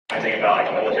I think about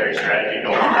like military strategy,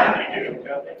 know what do you do?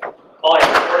 All like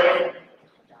recording,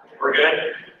 we're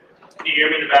good. Can you hear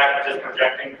me in the back? I'm just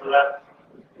projecting for that.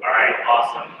 All right,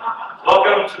 awesome.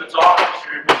 Welcome to the talk. I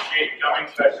sure appreciate you coming,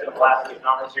 especially the last week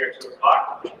conference here at 2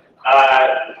 o'clock.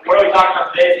 What are we talking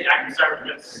about today is the active cyber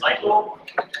defense cycle.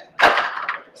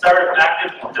 Cyber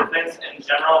active defense in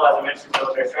general, as I mentioned,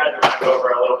 military strategy. We're going to go over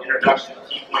a little introduction to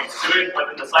key points to it, but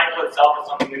then the cycle itself is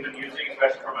something we've been using,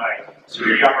 especially from a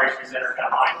security operations center kind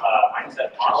of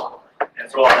mindset model. And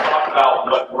so I'll talk about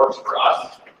what works for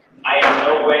us. I am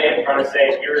no way trying to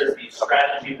say here is the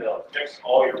strategy that'll fix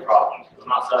all your problems. I'm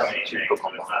not selling anything, so it's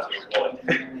not a bullet.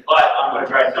 But I'm going to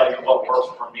try to tell you what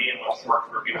works for me and what's worked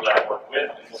for people that I work with,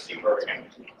 and we'll see where we can.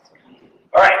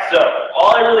 All right, so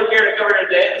all I really care to cover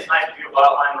today, this nice beautiful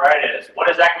outline, right, is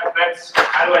what is active defense,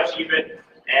 how do I achieve it,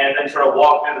 and then sort of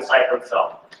walk through the cycle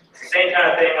itself. It's the same kind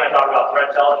of thing when I talk about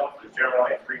threat intelligence. There's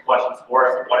generally only 3 questions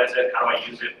for it. What is it? How do I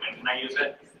use it? When can I use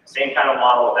it? Same kind of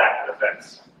model with active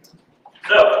defense.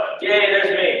 So, yay,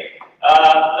 there's me.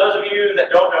 Those of you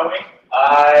that don't know me,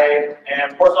 I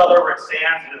am course author over at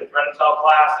SANS, the threat intel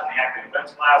class and the active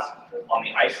defense class on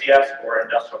the ICS or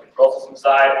industrial control system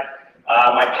side.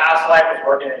 My past life was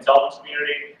working in the intelligence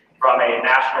community from a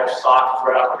national SOC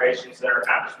threat operations center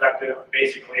kind of perspective.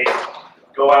 Basically,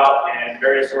 go out and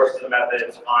various sources and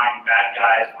methods, find bad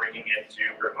guys, breaking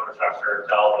into critical infrastructure,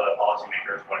 tell the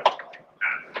policymakers what it's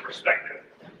kind of perspective.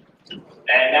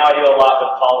 And now I do a lot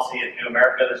with policy in New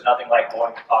America. There's nothing like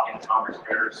going and talking to Congress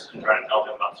leaders and trying to tell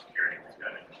them about security. It's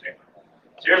kind of interesting.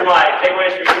 So here's my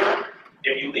takeaways for you.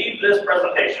 If you leave this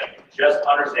presentation just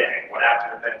understanding what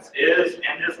active defense is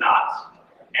and is not,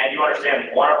 and you understand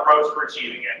one approach for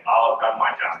achieving it, I'll have done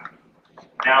my job.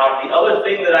 Now, the other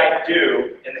thing that I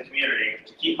do in the community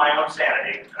to keep my own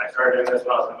sanity, and I started doing this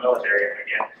when I was in the military,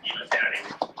 again, to keep my sanity,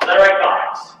 is I write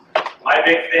comics. My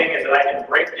big thing is that I can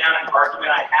break down an argument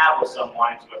I have with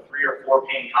someone into a 3 or 4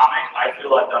 page comic. I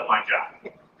feel I've done my job.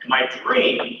 And my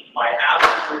dream, my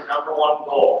absolute #1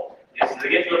 goal, is to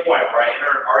get to the point where I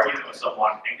enter an argument with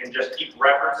someone and can just keep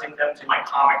referencing them to my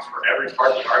comics for every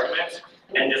part of the argument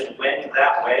and just win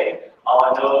that way.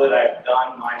 I'll know that I've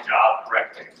done my job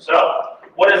correctly. So,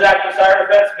 what does active cyber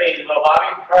defense mean, little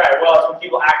Bobby? All right, well, it's when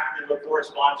people actively look for,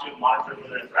 respond to, and monitor for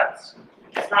their threats.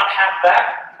 It's not half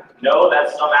that. No,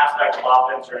 that's some aspect of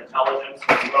offense or intelligence.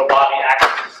 Little Bobby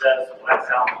actually says, well, that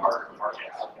sounds harder to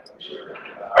market. All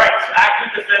right, so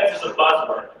active defense is a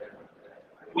buzzword.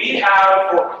 We have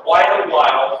for quite a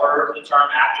while heard the term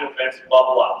active defense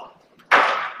bubble up.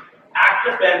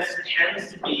 Active defense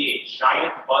tends to be a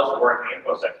giant buzzword in the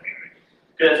InfoSec community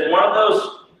because one of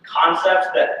those concepts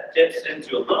that fits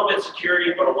into a little bit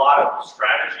security, but a lot of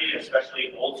strategy,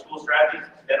 especially old school strategies,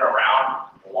 has been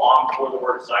around long before the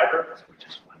word cyber.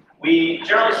 We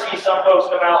generally see some folks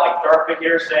come out like DARPA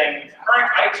here saying current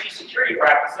IT security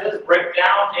practices break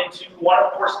down into 1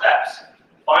 of 4 steps.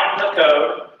 Find the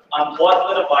code,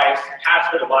 unplug the device,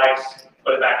 patch the device,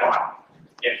 put it back on.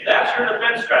 If that's your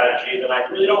defense strategy, then I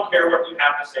really don't care what you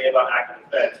have to say about active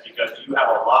defense because you have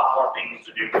a lot more things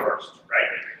to do first, right?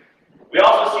 We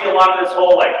also see a lot of this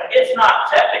whole, like, it's not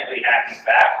technically hacking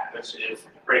back, which is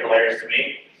pretty hilarious to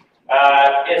me.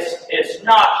 It's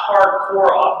not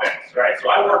hardcore offense, right? So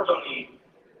I worked on the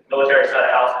military side of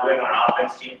the house doing on an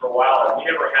offense team for a while, and we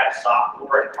never had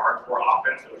software and hardcore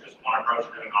offense. It was just one approach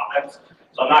to doing offense.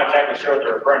 So I'm not exactly sure what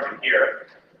they're referring to here.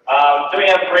 Then we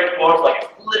have great quotes like,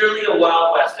 it's literally a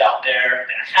Wild West out there,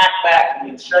 and a hack back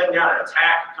means shutting down an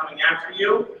attack coming after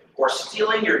you, or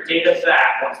stealing your data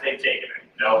back once they've taken it.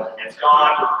 No, it's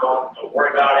gone, don't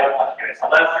worry about it, and it's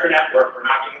left your network. We're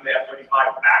not getting the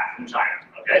F-35 back from China,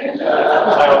 okay?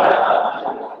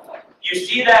 So, you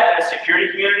see that in the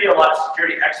security community, a lot of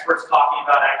security experts talking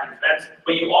about active defense,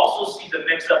 but you also see the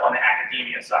mix-up on the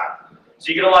academia side. So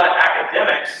you get a lot of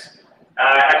academics.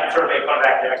 I can sort of make fun of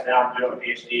academics now. I'm doing a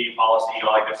PhD, policy,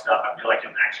 all that good stuff. I feel like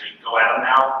I can actually go at them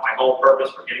now. My whole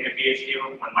purpose for getting a PhD,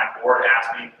 when my board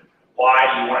asked me, why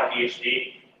do you want a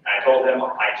PhD? And I told them,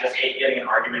 I just hate getting in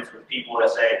arguments with people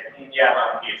that say, yeah,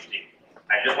 I have a PhD.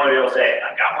 I just want to be able to say,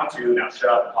 I've got one too, now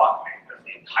shut up and talk to me. That's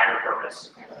the entire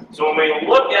purpose. So when we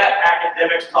look at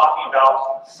academics talking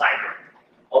about cyber,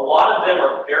 a lot of them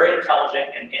are very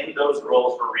intelligent and in those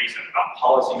roles for a reason, about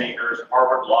policymakers,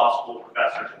 Harvard Law School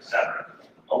professors, etc.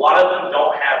 A lot of them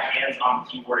don't have hands-on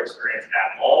keyboard experience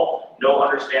at all, no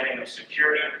understanding of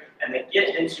security, and they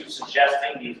get into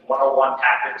suggesting these 101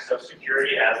 tactics of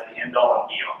security as the end-all and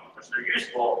be-all, which they're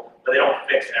useful, but they don't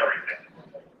fix everything.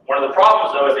 One of the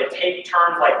problems, though, is they take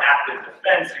terms like active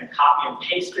defense and copy and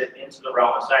paste it into the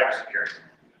realm of cybersecurity.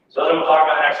 So then we'll talk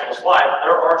about the next couple slides.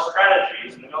 There are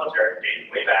strategies in the military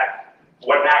dating way back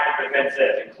what an active defense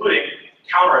is, including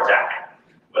counterattacking.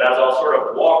 But as I'll sort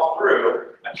of walk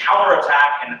through, a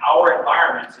counterattack in our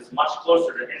environments is much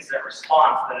closer to incident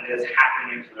response than it is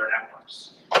hacking into their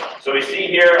networks. So we see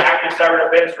here, active cyber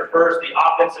defense refers to the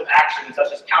offensive actions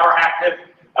such as counterhacking,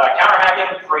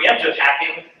 preemptive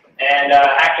hacking, and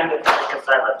hacking against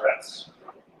cyber threats.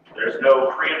 There's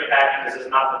no preemptive hacking. This is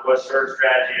not the Bush surge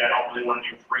strategy. I don't really want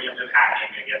to do preemptive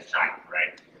hacking against China,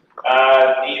 right?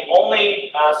 The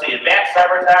only, advanced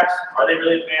cyber attacks, are they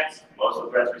really advanced? Most of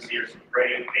the threats we see are some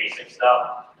pretty basic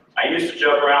stuff. I used to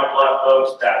joke around with a lot of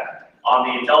folks that on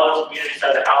the intelligence community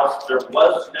side of the house, there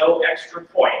was no extra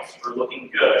points for looking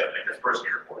good at this person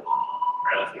report. All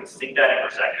right, let's sink that in for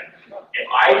a second. If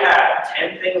I had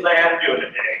 10 things I had to do in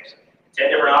a day, 10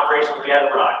 different operations we had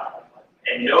to run,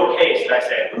 in no case did I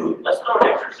say, ooh, let's throw an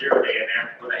extra 0 day in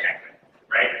there for the heck of it,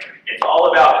 right? It's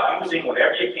all about using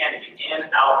whatever you can to get in,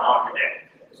 out, and off your day.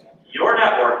 Your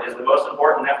network is the most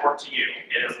important network to you.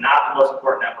 It is not the most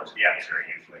important network to the adversary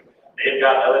usually. They've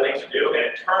got other things to do, and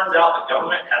it turns out the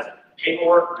government has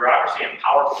paperwork, bureaucracy, and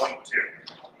PowerPoint too.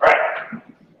 All right.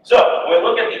 So when we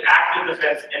look at the active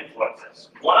defense influences,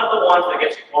 one of the ones that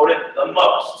gets quoted the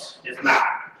most is Mao.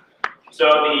 So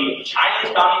the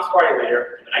Chinese Communist Party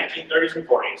leader in the 1930s and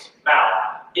 40s,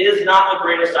 Mao, is not the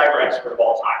greatest cyber expert of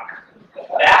all time.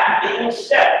 That being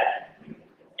said,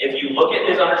 if you look at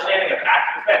his understanding of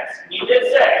active defense, he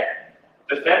did say,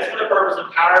 defense for the purpose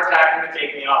of counterattacking and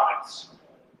taking the offense.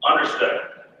 Understood.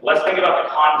 Let's think about the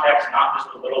context, not just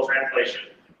the little translation,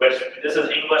 which this is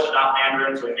English, not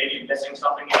Mandarin, so we may be missing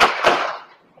something in it.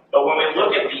 But when we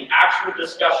look at the actual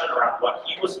discussion around what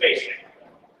he was facing,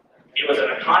 it was in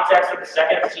the context of the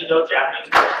Second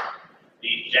Sino-Japanese War.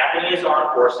 The Japanese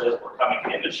armed forces were coming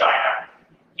into China.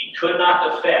 He could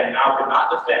not defend, Mao could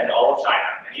not defend all of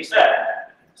China. And he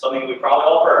said, something we probably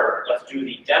all heard, let's do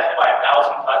the death by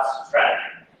 1,000 cuts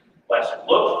strategy. Let's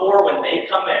look for when they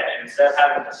come in, and instead of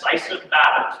having decisive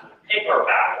battles, pick our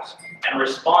battles and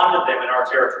respond to them in our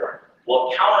territory.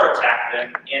 We'll counterattack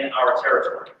them in our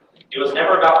territory. It was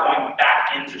never about going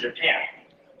back into Japan.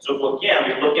 So again,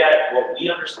 we look at what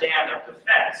we understand of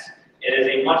defense, it is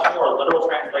a much more literal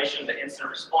translation to instant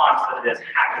response than it is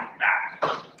hacking back.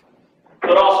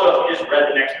 But also, if you just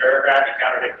read the next paragraph, he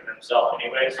contradicted himself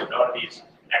anyway, so none of these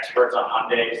experts on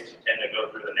Mondays tend to go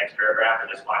through the next paragraph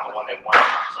and just find the one they want to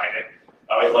cite it.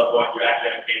 I always love going through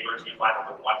academic papers, you find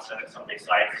them with one sentence somebody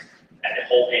cites, and the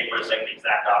whole paper is saying the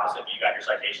exact opposite, you got your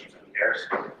citations, who cares?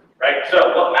 Right?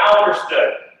 So what Mao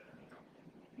understood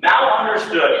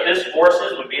his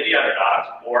forces would be the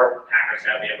underdogs, or hackers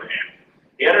have the upper hand.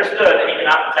 He understood that he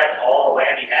could not protect all the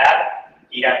land he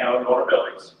had no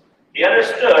vulnerabilities. He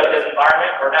understood his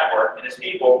environment or network and his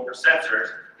people or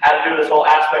sensors had to do this whole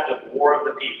aspect of war of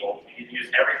the people. You need to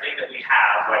use everything that we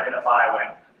have to identify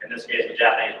when, in this case, the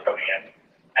Japanese were coming in.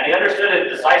 And he understood that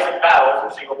decisive battles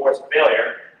or single points of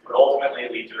failure would ultimately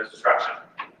lead to his destruction.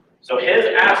 So his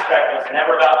aspect was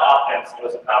never about offense, it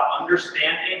was about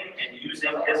understanding and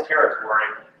using his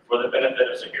territory for the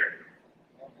benefit of security.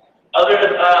 Other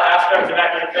aspects of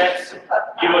active defense,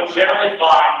 you would generally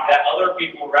find that other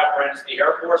people reference the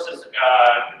Air Force's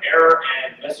air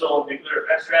and missile nuclear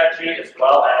defense strategy, as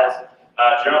well as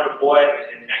General DuBois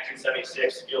in the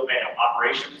 1976 Field Manual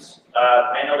Operations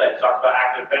manual that talked about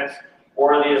active defense,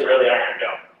 or the Israeli Iron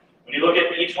Dome. When you look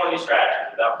at each one of these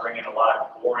strategies, without bringing a lot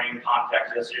of boring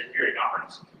context to this security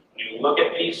conference, when you look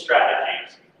at these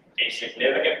strategies, a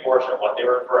significant portion of what they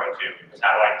were referring to is how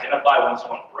to identify when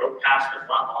someone broke past the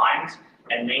front lines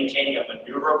and maintaining a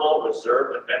maneuverable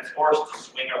reserve defense force to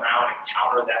swing around and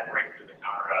counter that break through the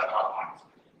front lines.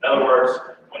 In other words,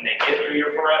 when they get through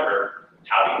your perimeter,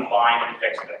 how do you find and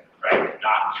fix them, right?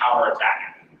 Not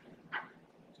counterattacking.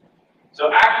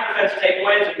 So active defense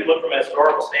takeaways, if you look from a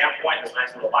historical standpoint, this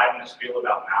nice little 5-minute spiel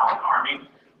about Mao and the Army,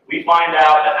 we find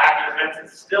out that active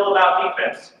defense is still about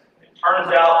defense.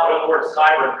 Turns out, putting the word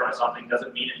cyber in front of something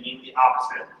doesn't mean it means the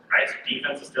opposite, right? So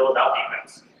defense is still about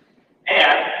defense.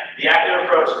 And the active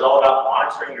approach is all about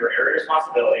monitoring your area of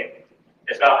responsibility.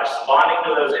 It's about responding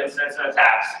to those incidents and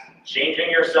attacks, changing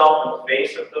yourself in the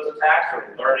face of those attacks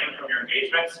or learning from your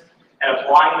engagements, and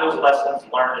applying those lessons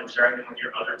learned and sharing them with your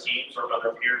other teams or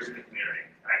other peers in the community.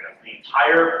 Right? That's the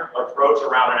entire approach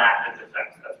around an active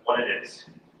defense. That's what it is.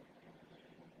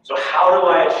 So how do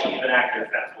I achieve an active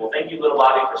defense? Well, thank you, Little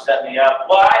Lobby, for setting me up.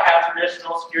 Why have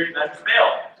traditional security measures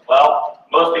failed? Well,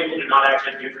 most people do not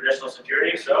actually do traditional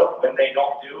security, so when they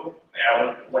don't do,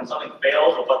 when something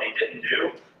fails with what they didn't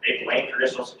do, they blame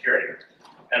traditional security.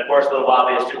 And of course, Little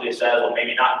Lobby astutely says, well,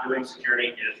 maybe not doing security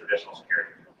is traditional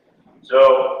security.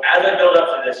 So as I build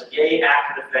up to this yay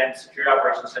active defense, security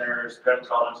operations centers, threat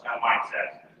intelligence kind of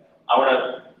mindset, I want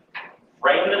to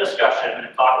frame the discussion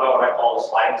and talk about what I call the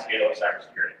sliding scale of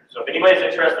cybersecurity. So if anybody's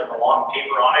interested in a long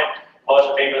paper on it, publish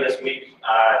a paper this week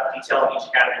detailing each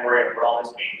category and what all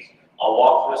this means. I'll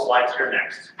walk through the slides here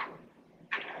next.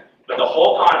 But the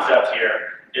whole concept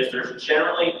here is there's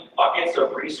generally buckets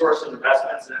of resource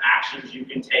investments and actions you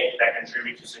can take that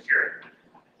contribute to security.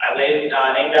 I named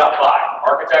out 5: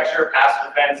 architecture,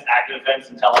 passive defense, active defense,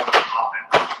 intelligence, and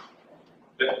offense.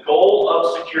 The goal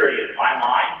of security, in my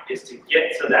mind, is to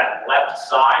get to that left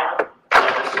side of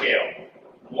the scale.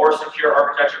 More secure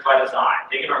architecture by design,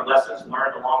 taking our lessons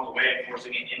learned along the way and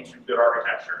forcing it into good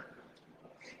architecture.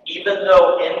 Even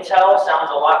though Intel sounds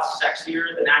a lot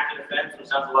sexier than active defense, which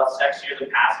sounds a lot sexier than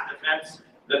passive defense,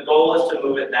 the goal is to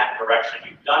move in that direction.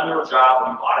 You've done your job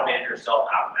and you've automated yourself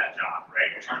out of that job, right?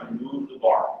 You're trying to move the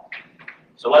bar.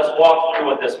 So let's walk through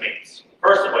what this means.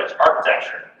 First of which,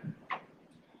 architecture.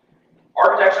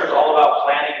 Architecture is all about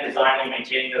planning, designing, and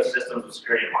maintaining those systems with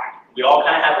security in mind. We all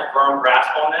kind of have a firm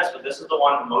grasp on this, but this is the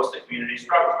one most of the community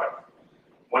struggles with.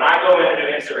 When I go in and do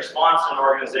incident response in an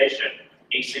organization,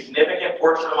 a significant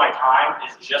portion of my time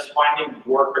is just finding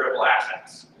your critical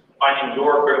assets, finding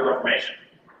your critical information.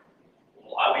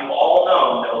 We've all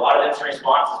known that a lot of incident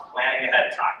response is planning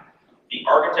ahead of time. The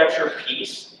architecture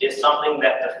piece is something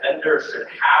that defenders should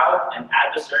have and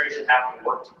adversaries should have to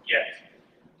work to get.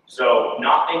 So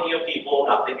not thinking of people,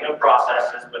 not thinking of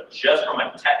processes, but just from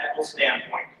a technical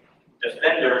standpoint,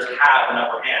 defenders have an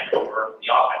upper hand over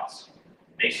the offense.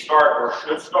 They start or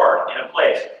should start in a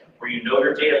place where you know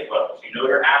your data flows, you know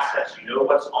your assets, you know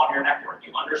what's on your network,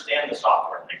 you understand the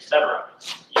software, etc.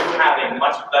 You have a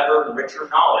much better, richer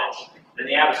knowledge than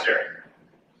the adversary.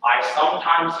 I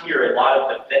sometimes hear a lot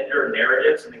of defender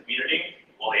narratives in the community.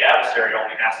 Well, the adversary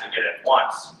only has to get it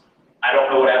once. I don't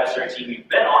know what adversary team you've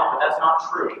been on, but that's not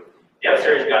true. The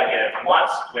adversary's got to get it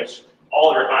once, which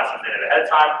all the reconnaissance did it ahead of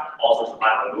time, all sorts of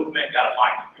lateral movement, got to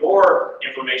find your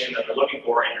information that they're looking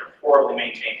for in your poorly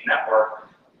maintained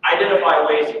network, identify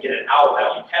ways to get it out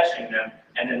without you catching them,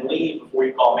 and then leave before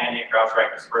you call mandate,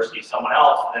 CrowdStrike, Kaspersky, someone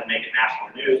else, and then make it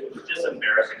national news, which is just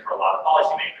embarrassing for a lot of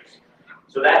policymakers.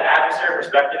 So that adversary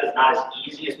perspective is not as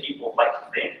easy as people like to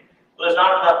think. But there's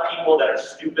not enough people that are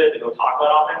stupid to go talk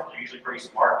about offense. They're usually pretty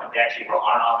smart. If they actually were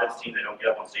on an offense team, they don't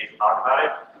get up on stage and talk about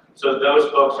it. So those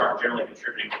folks aren't generally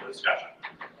contributing to the discussion.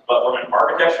 But from an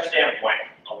architecture standpoint,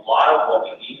 a lot of what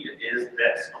we need is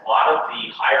this. A lot of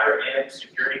the higher end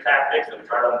security tactics that we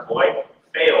try to employ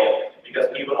fail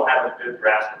because people don't have a good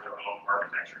grasp of their own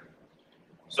architecture.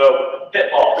 So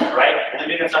pitfalls, right?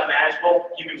 Leaving it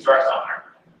unmanageable, you can start somewhere.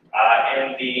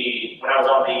 When I was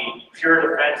on the pure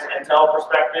defense intel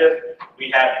perspective, we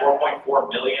had 4.4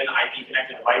 million IP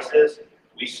connected devices.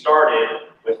 We started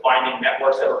with finding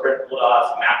networks that were critical to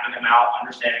us, mapping them out,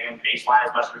 understanding them, baseline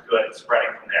as much as we could, and spreading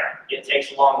from there. It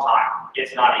takes a long time.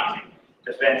 It's not easy.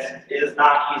 Defense is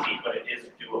not easy, but it is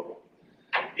doable.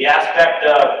 The aspect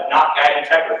of not guiding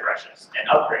tech refreshes and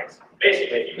upgrades.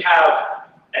 Basically, if you have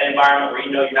an environment where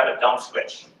you know you have a dump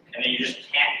switch, and then you just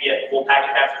can't get full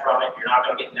packet capture from it, you're not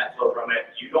going to get net flow from it,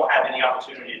 you don't have any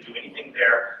opportunity to do anything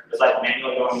there besides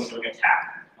manually going and doing a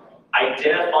tap.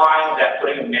 Identifying that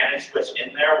putting a managed switch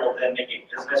in there will then make a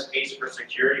business case for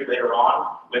security later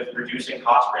on with reducing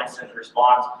cost for incident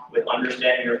response, with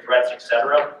understanding your threats,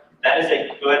 etc. That is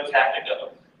a good tactic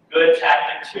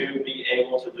to be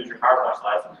able to lose your PowerPoint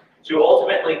slides, to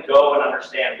ultimately go and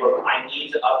understand, look, I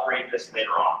need to upgrade this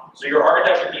later on. So your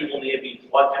architecture people need to be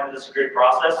plugged into the security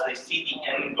process so they see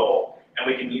the end goal, and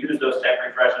we can use those tech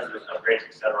refreshes, those upgrades,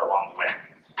 etc. along the way.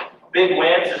 Big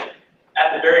wins is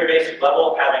at the very basic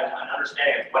level of having an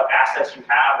understanding of what assets you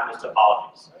have in those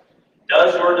topologies.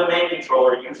 Does your domain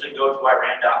controller usually go to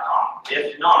Iran.com?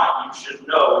 If not, you should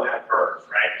know when that occurs,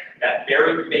 right? That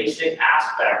very basic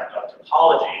aspect of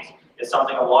topologies is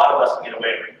something a lot of us can get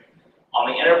away with. On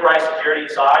the enterprise security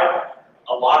side,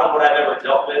 a lot of what I've ever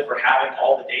dealt with for having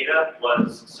all the data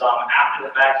was some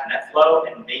after-the-fact net flow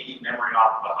and maybe memory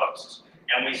off of a host.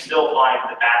 And we still find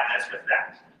the badness with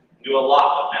that. We do a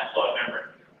lot of net flow and memory.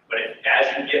 But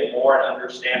as you get more and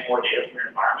understand more data from your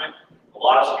environment, a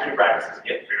lot of security practices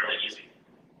get fairly easy.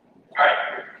 All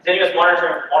right, continuous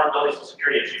monitoring vulnerabilities and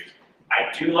security issues.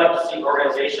 I do like to see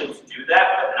organizations do that,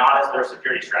 but not as their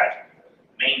security strategy.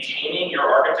 Maintaining your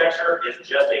architecture is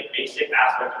just a basic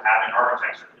aspect of having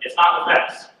architecture. It's not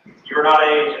defense. You're not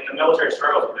and the military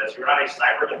struggles with this, you're not a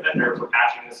cyber defender for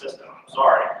patching the system. I'm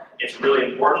sorry. It's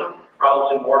really important,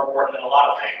 probably more important than a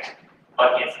lot of things,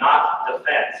 but it's not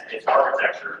defense, it's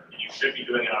architecture, and you should be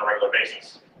doing it on a regular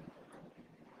basis.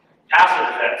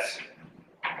 Passive defense.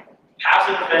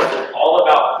 Passive defense is all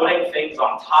about putting things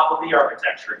on top of the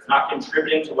architecture. It's not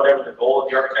contributing to whatever the goal of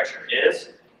the architecture is.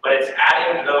 but it's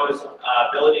adding those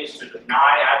abilities to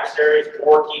deny adversaries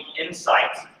or keep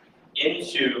insights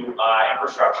into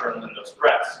infrastructure and those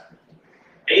threats.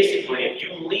 Basically, if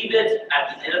you leave it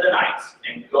at the end of the night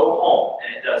and go home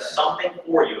and it does something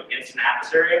for you against an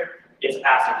adversary, it's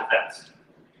passive defense.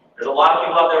 There's a lot of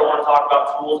people out there who want to talk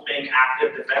about tools being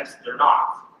active defense. They're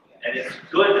not. And it's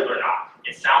good that they're not.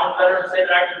 It sounds better to say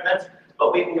they're active defense,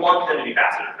 but we want them to be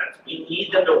passive defense. We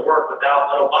need them to work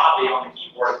without little Bobby on the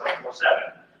keyboard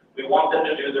 24/7. We want them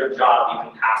to do their job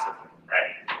even passively,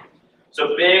 right?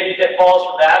 So big pitfalls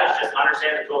for that is just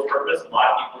understanding the tool's purpose. A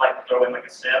lot of people like to throw in like a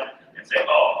sim and say,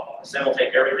 oh, the sim will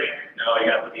take everything. No,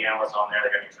 you gotta put the analysts on there, they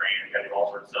gotta be trained, you gotta do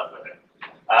all sorts of stuff with it.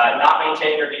 Not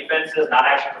maintaining your defenses, not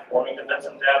actually performing defense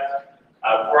in depth.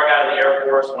 Before I got out of the Air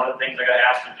Force, one of the things I got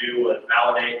asked to do was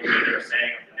validate what they were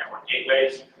saying with the network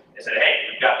gateways. They said, hey,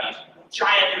 we've got these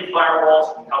giant new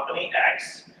firewalls from Company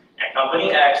X, and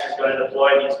Company X is going to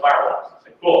deploy these firewalls. I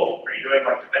said, cool, are you doing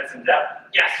like defense in depth?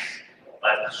 Yes,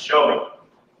 let's show me.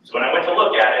 So when I went to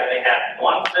look at it, they had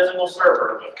one physical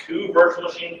server with 2 virtual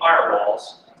machine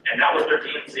firewalls, and that was their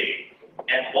DMZ.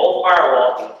 And both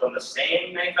firewalls were from the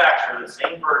same manufacturer, the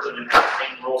same version, and the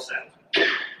same rule set.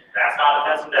 That's not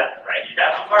defense in depth, right? You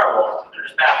have some firewalls, but they're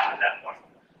just passive at that point.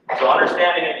 So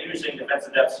understanding and using defense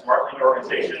in depth smartly in your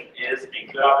organization is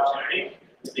a good opportunity,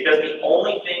 because the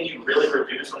only thing you really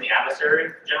reduce on the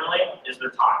adversary, generally, is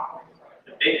their time.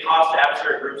 The big cost to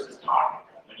adversary groups is time.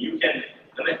 When you can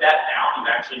limit that down,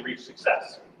 you actually reach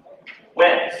success.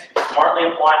 Wins, smartly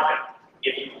applying them.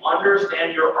 If you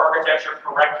understand your architecture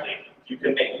correctly, you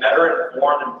can make better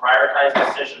informed and prioritized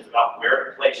decisions about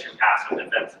where to place your passive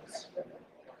defenses.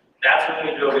 That's when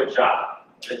you do a good job.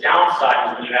 The downside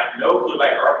is when you have no clue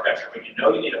about your architecture, but you know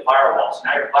you need a firewall. So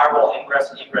now your firewall ingress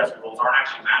and egress rules aren't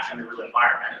actually matching the real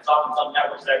environment. It's often some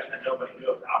network segment that nobody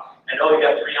knew about. And oh, you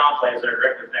got 3 enclaves that are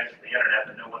directly connected to the internet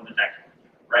that no one detected.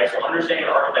 Right? So understanding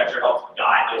your architecture helps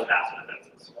guide those passive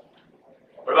defenses.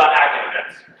 What about active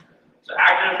defense? So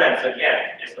active defense,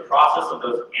 again, is the process of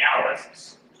those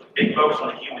analysts. So big focus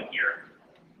on the human here.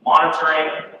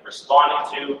 Monitoring, responding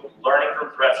to, learning from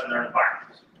threats in their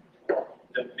environments.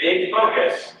 The big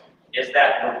focus is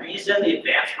that the reason the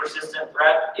advanced persistent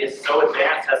threat is so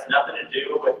advanced has nothing to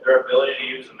do with their ability to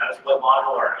use a Metasploit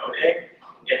module or an ODIG.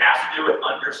 It has to do with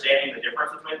understanding the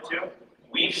difference between the two.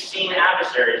 We've seen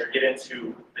adversaries get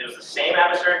into, it was the same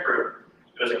adversary group.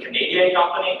 It was a Canadian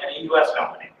company and a US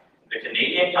company. The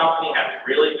Canadian company had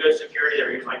really good security. They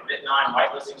were using like Bit9,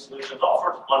 whitelisting solutions, all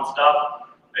sorts of fun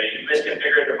stuff. They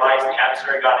misconfigured a device. The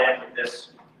adversary got in with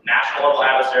this national level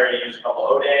adversary, used a couple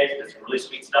ODAs, did some really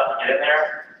sweet stuff to get in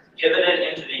there, pivoted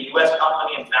into the US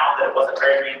company and found that it wasn't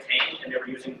very maintained and they were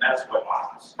using Metasploit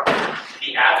modules.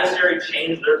 The adversary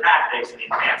changed their tactics and the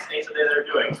advanced things that they're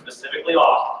doing specifically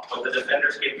off what the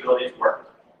defender's capabilities were.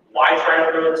 Why try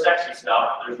to ruin the sexy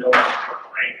stuff? There's no reason for it,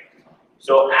 right?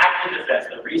 So active defense,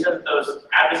 the reason that those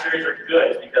adversaries are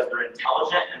good is because they're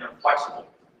intelligent and they're flexible.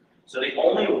 So the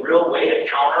only real way to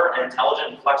counter an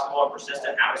intelligent, flexible, and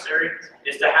persistent adversary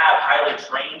is to have highly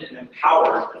trained and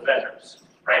empowered defenders,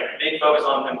 right? Big focus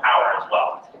on empower as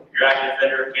well. Your active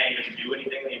defender can't even do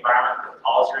anything in the environment with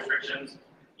policy restrictions.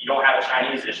 You don't have a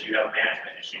Chinese issue, you have a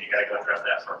management issue. You got to go address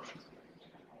that first.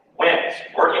 Wins,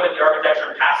 working with the architecture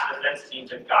and passive defense team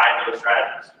to guide those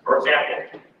strategies. For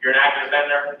example, you're an active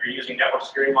defender, you're using network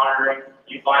security monitoring,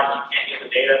 you find that you can't get the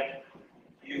data,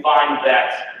 you find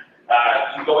that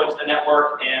you go into the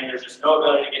network and there's just no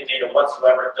ability to get data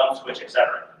whatsoever, dump switch,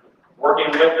 etc. Working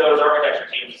with those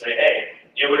architecture teams to say, hey,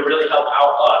 it would really help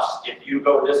out us if you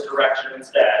go this direction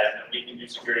instead, and then we can do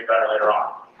security better later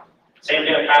on. Same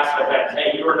thing with passive defense.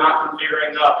 Hey, you are not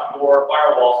configuring up your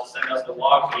firewalls to send us the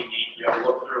logs we need. You have to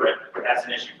look through it. That's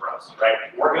an issue for us, right?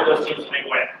 Working with those teams to make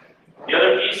win. The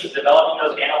other piece is developing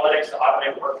those analytics to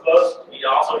automate workflows. We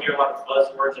also hear a lot of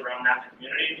buzzwords around that in the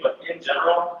community, but in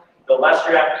general, the less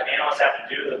your analysts have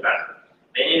to do, the better.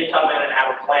 They need to come in and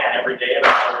have a plan every day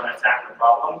about how they're going to attack the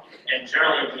problem. And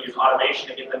generally, you can use automation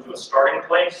to get them to a starting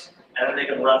place, and then they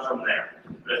can run from there.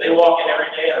 But if they walk in every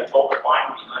day and they're told to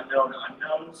find the unknown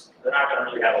unknowns, they're not going to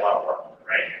really have a lot of work,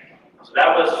 right? So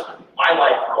that was my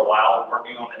life for a while,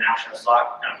 working on the national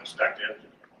SOC kind of perspective,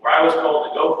 where I was told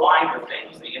to go find the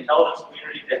things the intelligence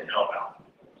community didn't know about.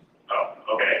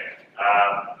 Oh, okay.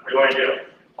 What do you want to do?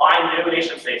 Find new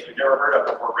nation states we've never heard of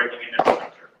before breaking into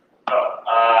infrastructure.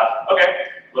 Oh, okay.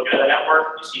 Looking at the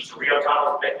network, you see Torrio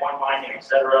tunnels, Bitcoin mining,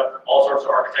 etc. All sorts of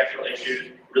architectural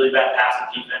issues, really bad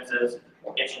passive defenses.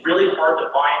 It's really hard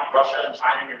to find Russia and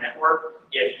China in your network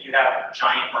if you have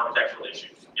giant architectural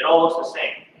issues. It all looks the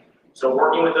same. So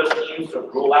working with those teams to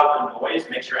rule out the noise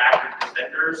makes your active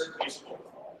defenders useful.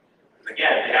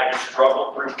 Again, if they have to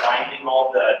struggle through finding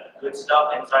all the good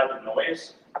stuff inside the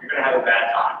noise, you're going to have a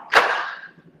bad time.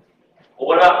 But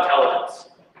what about intelligence?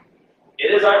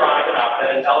 It is ironic enough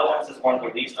that intelligence is one of the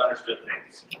least understood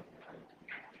things.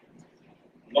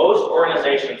 Most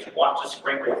organizations want to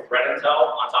sprinkle threat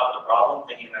intel on top of the problem,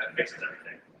 thinking that it fixes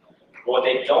everything. But what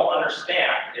they don't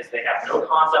understand is they have no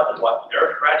concept of what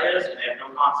their threat is, and they have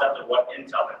no concept of what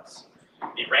intel is.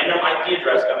 The random IP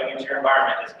address coming into your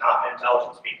environment is not an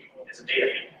intelligence feed, it's a data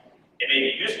feed. It may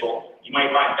be useful, you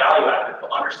might find value out of it,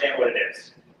 but understand what it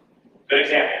is. Good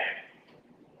example.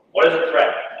 What is a threat?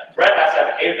 A threat has to have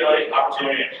a capability,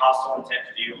 opportunity, and hostile intent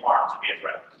to do harm to be a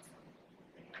threat.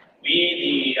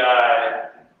 The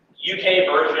UK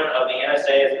version of the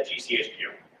NSA is the GCHQ.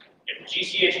 If the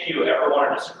GCHQ ever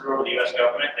wanted to screw over the US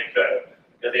government, they could,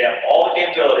 because they have all the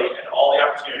capability and all the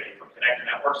opportunity for connected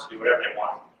networks to do whatever they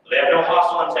want. They have no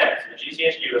hostile intent, so the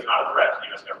GCHQ is not a threat to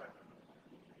the US government.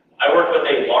 I worked with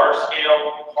a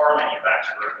large-scale car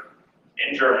manufacturer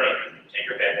in Germany, take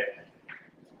your pick,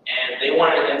 and they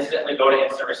wanted to instantly go to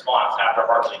instant response after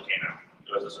ArchCon came out.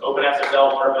 There was this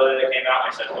OpenSSL vulnerability that came out,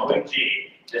 and they said, OMG,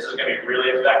 this is going to be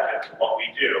really effective to what we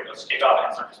do. Let's kick off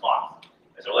instant response.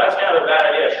 I said, well, that's kind of a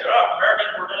bad idea. Shut up,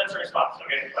 Americans, we're doing instant response.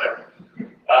 Okay, whatever.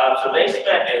 So they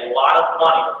spent a lot of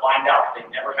money to find out that they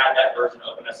never had that version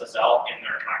of OpenSSL in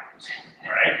their environments.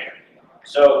 All right?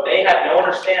 So they had no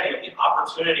understanding of the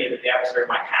opportunity that the adversary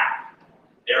might have.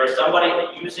 There was somebody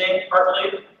using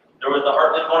Heartbleed, there was the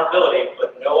Heartbleed vulnerability,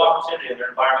 but no opportunity in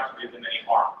their environment to do them any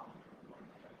harm.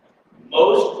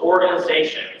 Most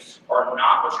organizations are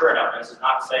not mature enough, and this is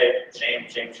not to say shame,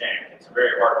 shame, shame. It's a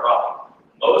very hard problem.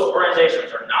 Most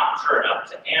organizations are not mature enough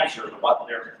to answer what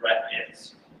their threat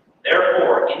is.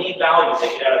 Therefore, any value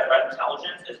they get out of threat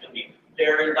intelligence is going to be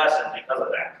very lessened because of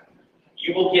that.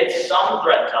 You will get some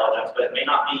threat intelligence, but it may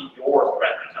not be your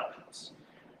threat intelligence.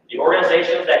 The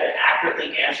organizations that can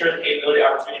accurately answer the capability,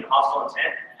 opportunity, and hostile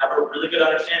intent have a really good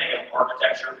understanding of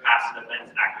architecture, passive defense,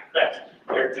 and active threats.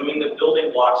 They're doing the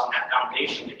building blocks and that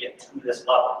foundation to get to this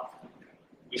level.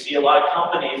 We see a lot of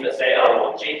companies that say, oh,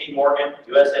 well, JP Morgan,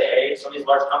 USAA, some of these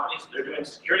large companies, they're doing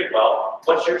security well.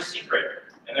 What's your secret?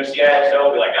 And their CISO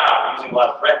will be like, we're using a lot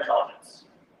of threat intelligence.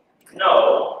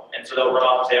 No, and so they'll run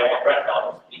off and say, I want threat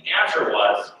intelligence. The answer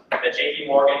was that JP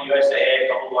Morgan, USAA, a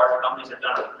couple of larger companies have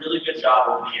done a really good job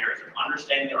over the years of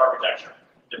understanding their architecture,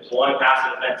 deploying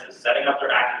passive defenses, setting up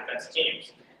their active defense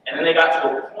teams. And then they got to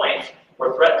a point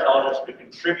where threat intelligence could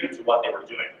contribute to what they were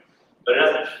doing. But it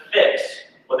doesn't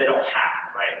fix what they don't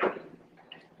have, right?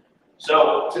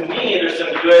 So to me, there's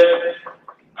some good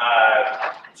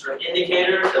sort of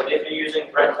indicators of if you're using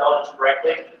threat intelligence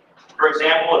correctly. For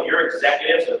example, if your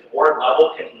executives at board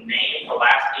level can name the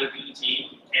last APT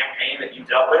campaign that you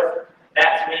dealt with,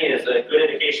 that to me is a good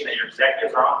indication that your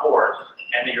executives are on board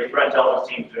and that your threat intelligence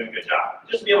team is doing a good job.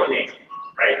 Just to be able to name it,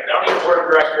 right? I don't need board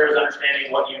of directors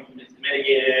understanding what you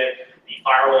mitigated, the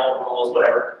firewall rules,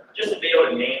 whatever. Just to be able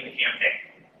to name the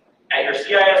campaign. At your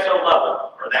CISO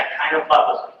level, or that kind of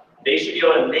level, they should be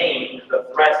able to name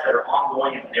the threats that are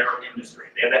ongoing in their industry.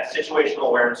 They have that situational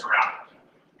awareness around it.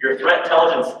 Your threat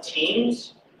intelligence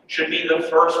teams should be the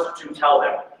first to tell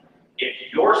them.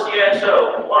 If your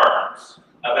CISO learns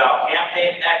about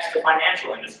campaign X to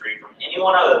financial industry from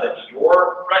anyone other than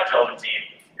your threat intelligence team,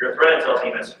 your threat intel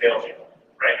team has failed you,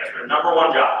 right? That's their number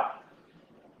one job.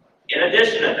 In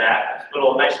addition to that,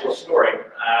 nice little story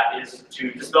is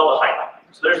to dispel the hype.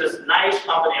 So there's this nice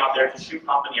company out there, it's a shoe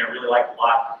company I really like a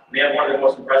lot. And they have one of the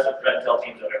most impressive threat intel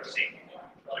teams I've ever seen.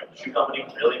 Like, shoe company,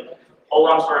 really? Whole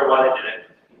long story why they did it.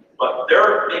 But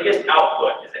their biggest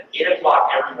output is at 8 o'clock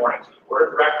every morning to the board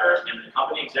of directors and the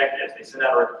company executives. They send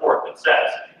out a report that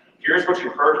says, here's what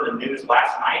you heard in the news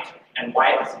last night and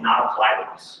why it does not apply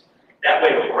to us. That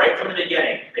way, right from the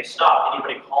beginning, they stop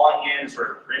anybody calling in,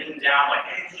 sort of grinning down, like,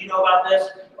 hey, did you know about this?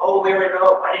 Oh, here we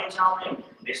go, why didn't you tell me?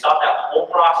 They stop that whole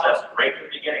process right from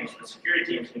the beginning so the security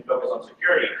teams can focus on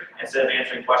security instead of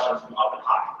answering questions from up and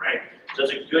high, right? So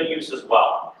it's a good use as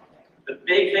well. The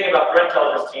big thing about threat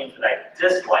intelligence teams that I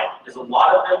dislike is a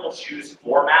lot of them will choose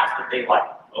formats that they like.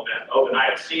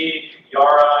 OpenIOC,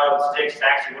 Yara, Sticks,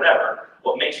 Taxi, whatever,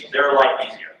 what makes their life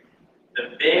easier.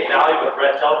 The big value of a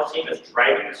threat intelligence team is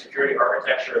driving the security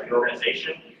architecture of the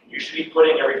organization. You should be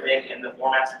putting everything in the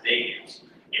formats that they use.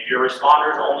 If your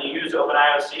responders only use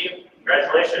OpenIOC,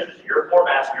 congratulations, your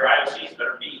formats and your IOCs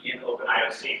better be in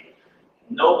OpenIOC.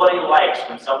 Nobody likes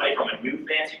when somebody from a new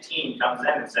fancy team comes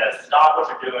in and says, stop what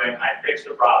you're doing, I fixed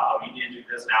the problem, you need to do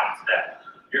this now instead.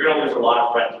 You're going to lose a lot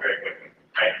of friends very quickly,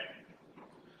 right?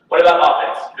 What about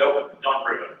offense? Nope, don't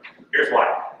prove it. Here's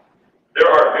why. There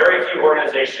are very few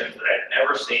organizations that I've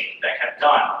ever seen that have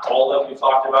done all that we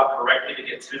talked about correctly to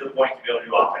get to the point to be able to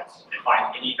do offense and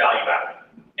find any value out of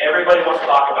it. Everybody wants to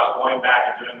talk about going back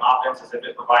and doing offense as if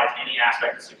it provides any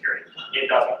aspect of security.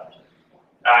 It doesn't.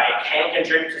 It can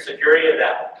contribute to security at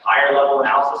that higher level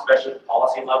analysis, especially at the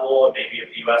policy level, and maybe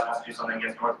if the U.S. wants to do something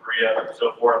against North Korea and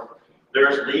so forth.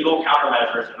 There's legal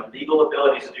countermeasures and the legal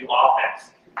abilities to do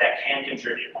offense that can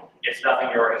contribute. It's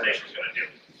nothing your organization is going to do.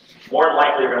 More than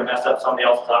likely, you're going to mess up somebody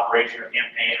else's operation or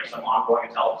campaign or some ongoing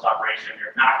intelligence operation.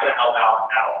 You're not going to help out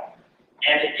at all.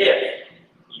 And if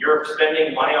you're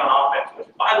spending money on offense, which,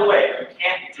 by the way, if you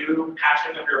can't do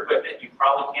patching of your equipment, you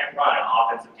probably can't run an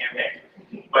offensive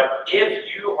campaign. But if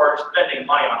you are spending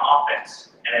money on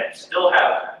offense and it still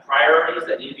have priorities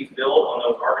that need to be filled on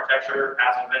those architecture,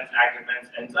 passive events, active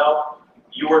events, intel,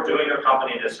 you are doing your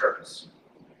company a disservice.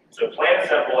 So plain and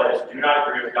simple, I just do not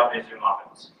agree with companies doing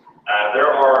offense.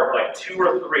 There are like 2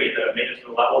 or 3 that have made it to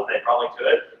the level that they probably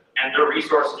could, and their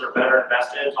resources are better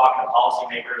invested talking to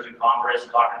policymakers in Congress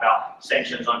and talking about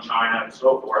sanctions on China and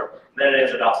so forth than it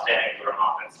is about standing for their own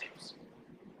offense teams.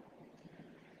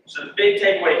 So the big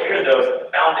takeaway here, though, is that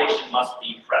the foundation must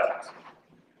be present.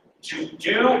 To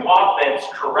do offense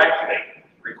correctly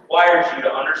requires you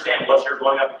to understand what you're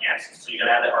going up against, so you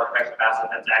gotta have that architecture, passive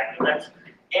events, active events,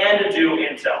 and to do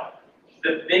intel.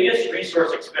 The biggest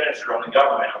resource expenditure on the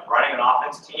government of running an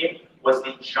offense team was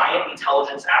the giant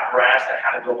intelligence apparatus that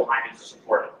had to go behind it to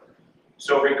support it.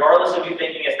 So regardless of you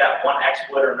thinking it's that one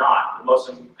exploit or not, the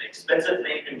most expensive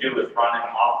thing you can do is run an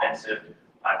offensive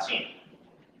team.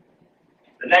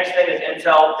 The next thing is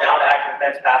intel, down to active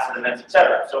events, passive events,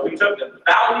 etc. So we took the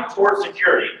value towards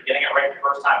security, getting it right the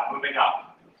first time, moving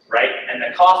up, right? And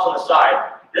the cost on the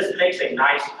side. This makes a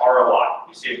nice ROI.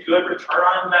 We see a good return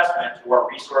on investment to our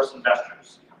resource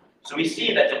investors. So we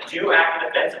see that to do active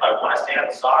events, if I want to stand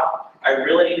at the SOC, I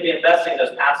really need to be investing in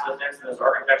those passive events and those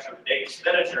architecture big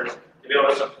expenditures to be able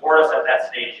to support us at that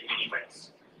stage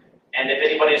anyways. And if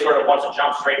anybody sort of wants to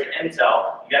jump straight to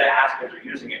intel, you got to ask what they're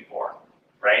using it for,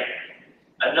 right?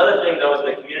 Another thing though is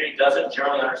the community doesn't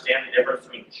generally understand the difference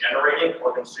between generating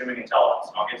or consuming intelligence.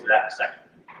 And I'll get to that in a second.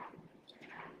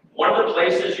 One of the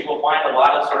places you will find a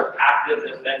lot of sort of active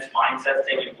defense mindsets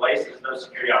taking place is those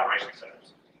security operations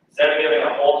centers. Instead of giving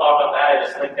a whole talk on that, I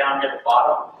just link down here at the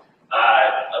bottom.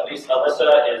 At least Alyssa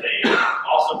is an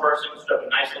awesome person who's got a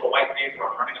nice little white paper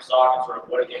on running a SOC and sort of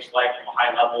what it looks like from a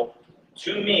high level.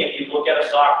 To me, if you look at a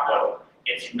SOC though,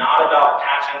 it's not about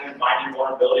patching and finding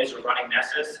vulnerabilities or running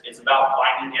Nessus, it's about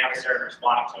finding the adversary and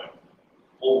responding to it.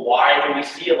 Well, why do we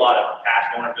see a lot of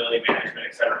patch vulnerability management,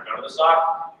 et cetera, go to the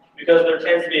SOC? Because there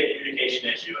tends to be a communication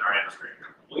issue in our industry.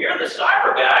 Well, you're the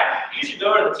cyber guy. You should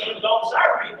go to the team with all the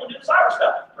cyber people and do the cyber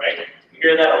stuff, right? You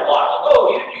hear that a lot. Like,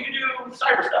 oh, you do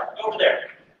cyber stuff. Go over there.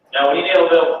 Now, we need to be able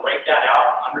to break that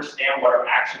out, understand what our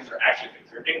actions are actually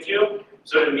contributing to.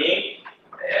 So to me,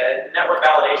 network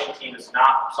validation team is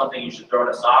not something you should throw in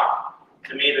a SOC.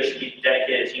 To me, there should be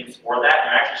dedicated teams for that. And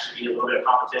there actually should be a little bit of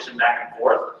competition back and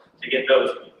forth to get those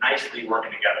nicely working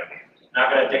together. Not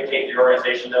going to dictate the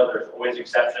organization though, there's always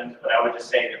exceptions, but I would just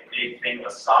say the big thing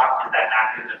with SOC is that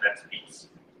active defense piece.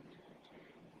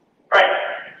 All right,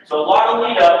 so a lot of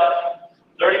lead up,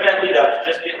 30-minute lead up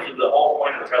to just get to the whole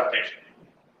point of the presentation.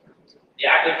 The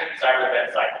active cyber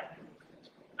defense cycle.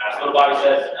 So what Bobby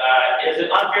says, is it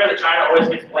unfair that China always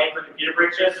gets blamed for computer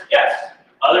breaches? Yes.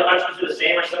 Other countries do the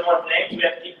same or similar things. We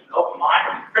have to keep an open mind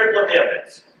and be critical of the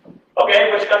evidence.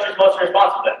 Okay, which country is most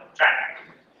responsible then? China.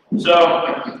 So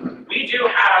we do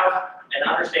have an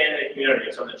understanding of the community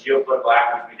of some of the geopolitical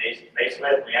actors we face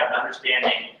with. We have an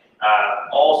understanding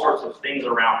all sorts of things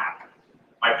around that.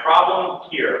 My problem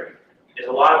here is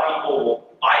a lot of people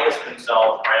will bias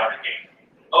themselves right out the gate.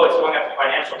 Oh, it's going after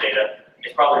financial data.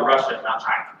 It's probably Russia, not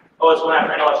China. Oh, it's going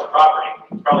after intellectual property.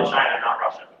 It's probably China, not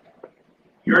Russia.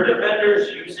 Your defenders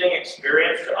using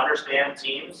experience to understand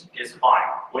teams is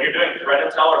fine. When you're doing threat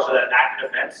intel or so that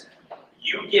active defense,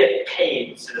 you get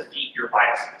paid to defeat your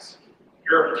biases.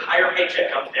 Your entire paycheck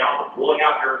comes down to ruling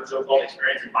out your so-called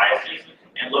experience and biases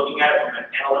and looking at it from an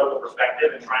analytical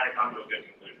perspective and trying to come to a good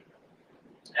conclusion.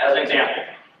 As an example,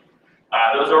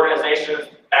 those organizations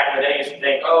back in the day used to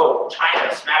think, oh, China,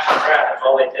 smash and grab, that's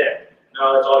all they did.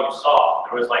 No, that's all you saw.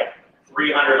 There was like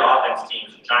 300 offense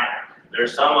teams in China.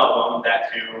 There's some of them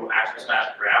that do actual smash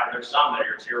and grab, and there's some that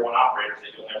are tier 1 operators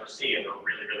that you'll never see, and they're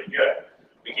really, really good.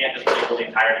 We can't just label the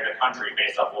entirety of the country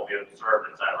based off what we observed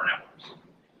inside our networks.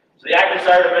 So the active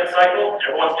cyber defense cycle,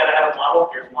 everyone's got to have a model.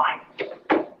 Here's mine.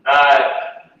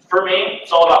 For me,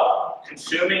 it's all about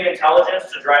consuming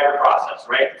intelligence to drive your process,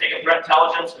 right? Taking threat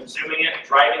intelligence, consuming it,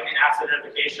 driving the asset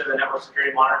identification, the network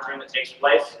security monitoring that takes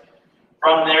place.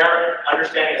 From there,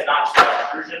 understanding it's not just about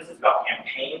intrusions, it's about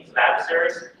campaigns of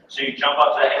adversaries. So you jump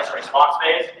up to that instant response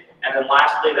phase. And then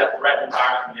lastly, that threat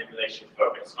environment manipulation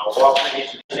focus. And I'll walk through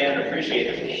these to understand and appreciate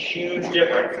there's a huge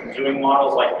difference in doing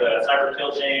models like the cyber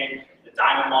kill chain, the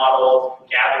diamond model,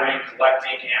 gathering,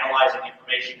 collecting, analyzing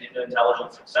information into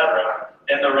intelligence, etc.,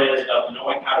 than there is of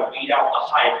knowing how to weed out the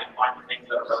hype and find the things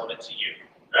that are relevant to you.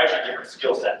 They're actually different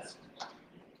skill sets.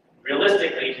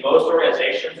 Realistically, most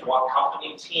organizations want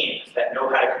company teams that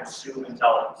know how to consume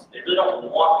intelligence. They really don't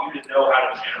want you to know how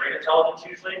to generate intelligence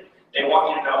usually. They want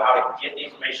you to know how to get the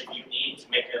information you need to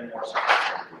make them more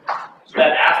successful. So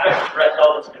that aspect of threat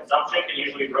intelligence consumption can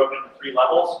usually be broken into 3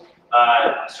 levels.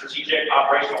 Strategic,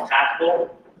 operational, and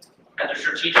tactical. At the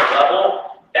strategic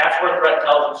level, that's where threat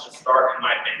intelligence should start, in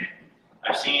my opinion.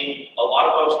 I've seen a lot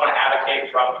of folks want to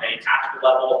advocate from a tactical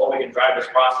level, we can drive this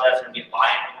process and get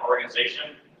buy-in from the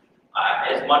organization.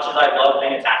 As much as I love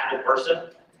being a tactical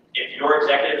person, if your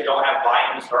executives don't have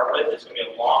buy-in to start with, it's going to be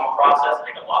a long process,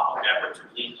 take a lot more effort to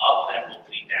lead up than it will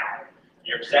lead down.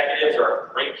 Your executives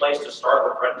are a great place to start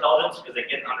with threat intelligence because they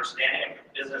get an understanding of the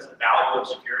business value of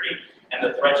security and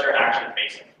the threats you're actually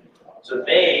facing. So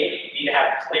they need to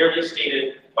have clearly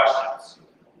stated questions,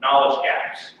 knowledge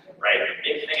gaps, right? The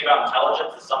big thing about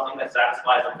intelligence is something that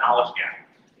satisfies a knowledge gap,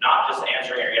 not just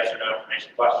answering a yes or no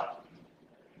information question.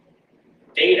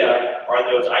 Data are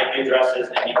those IP addresses,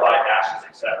 MD5 hashes,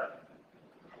 etc.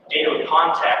 Data with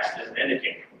context is an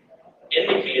indicator.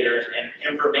 Indicators and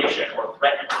information or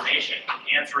threat information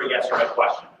can answer a yes or no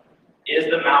question. Is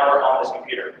the malware on this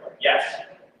computer? Yes,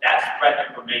 that's threat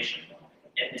information.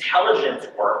 Intelligence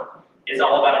work is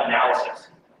all about analysis.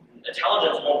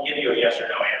 Intelligence won't give you a yes or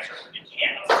no answer. It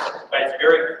can't. By its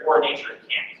very core nature, it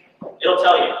can't. It'll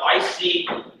tell you, I see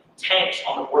tanks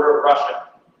on the border of Russia.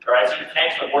 Or I see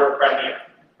tanks on the border of Crimea,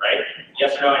 right?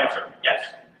 Yes or no answer? Yes.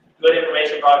 Good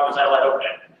information product for satellite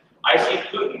overhead. I see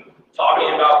Putin talking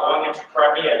about going into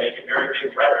Crimea, making very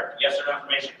big rhetoric. Yes or no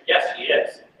information? Yes, he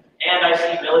is. And I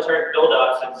see military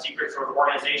buildups and secret sort of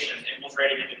organizations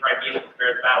infiltrating into Crimea to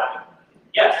prepare the battle.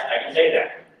 Yes, I can say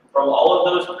that. From all of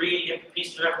those 3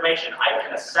 pieces of information, I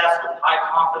can assess with high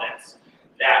confidence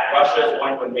that Russia is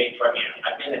going to invade Crimea.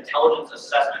 I've made an intelligence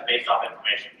assessment based off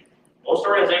information. Most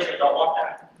organizations don't want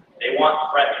that. They want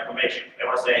threat information. They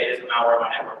want to say, is the malware on my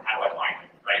network? How do I find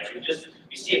it? Right? So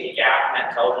we see a gap in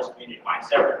that intelligence community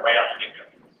mindset right out the get-go.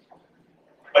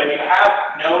 But if you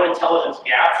have known intelligence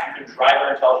gaps, you can drive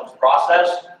your intelligence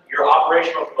process. Your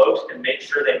operational folks can make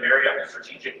sure they marry up the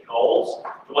strategic goals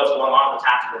to what's going on at the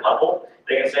tactical level.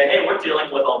 They can say, hey, we're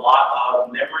dealing with a lot of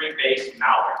memory-based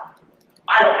malware.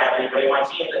 I don't have anybody on my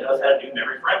team that knows how to do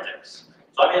memory forensics.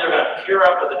 So I'm either going to pair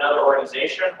up with another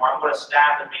organization or I'm going to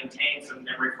staff and maintain some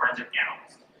memory forensic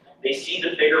analysts. They see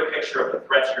the bigger picture of the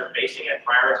threats you're facing and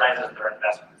prioritizes their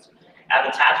investments. At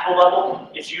the tactical level,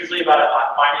 it's usually about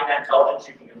finding that intelligence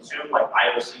you can consume, like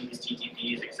IOCs,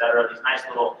 TTPs, etc. These nice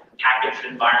little packaged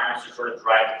environments to sort of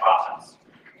drive the process.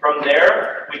 From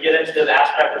there, we get into the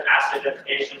aspect of asset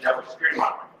identification and network security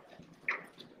monitoring.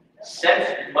 Since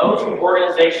most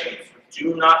organizations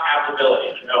do not have the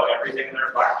ability to know everything in their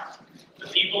environment, the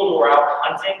people who are out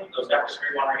hunting, those network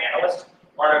security monitoring analysts,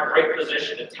 are in a great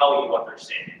position to tell you what they're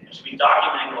seeing and should be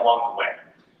documenting along the way.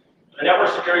 The network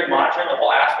security monitoring, the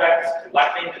whole aspect is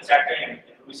collecting, detecting,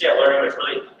 and we say learning, but it's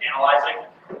really analyzing.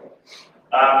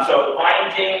 So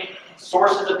finding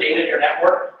sources of data in your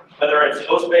network, whether it's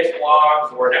host-based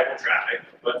logs or network traffic,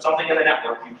 but something in the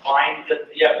network, you find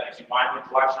the evidence, you find the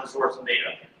collection of source and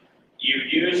data. You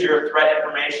use your threat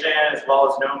information as well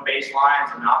as known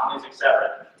baselines, anomalies,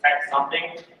 etc. Detect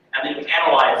something, and then you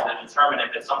analyze it and determine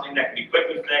if it's something that can be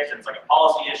quickly fixed, and it's like a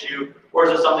policy issue, or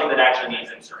is it something that actually needs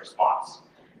instant response.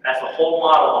 And that's the whole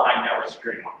model behind network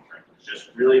security monitoring. It's just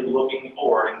really looking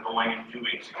forward and going and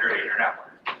doing security in your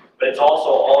network. But it's also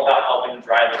all about helping to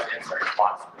drive this instant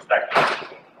response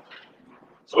perspective.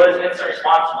 So what does instant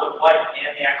response look like in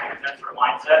the active defense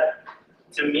mindset?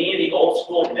 To me, the old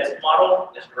school NIST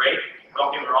model is great.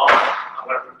 Don't get me wrong. I'm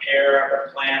going to prepare, I'm going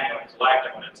to plan, I'm going to collect,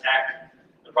 I'm going to attack.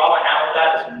 The problem I have with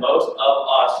that is most of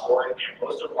us, or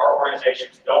most of our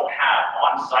organizations, don't have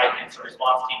on-site instant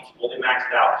response teams fully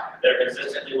maxed out that are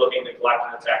consistently looking to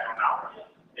collect and attack on malware.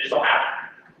 They just don't have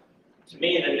it. To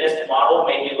me, the NIST model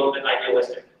may be a little bit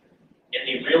idealistic. In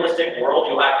the realistic world,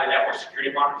 you'll have your network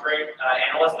security monitoring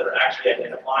analysts that are actually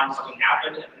identifying something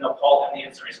happened, and then they'll call in the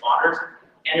instant responders.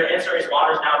 And your instant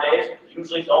responders nowadays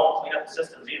usually don't clean up the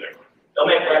systems either. They'll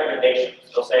make recommendations.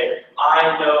 They'll say,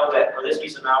 I know that for this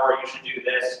piece of malware, you should do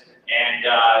this, and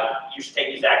you should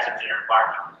take these actions in your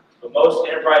environment. But most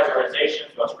enterprise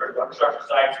organizations, most critical infrastructure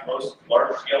sites, most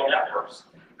large-scale networks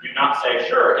Do not say,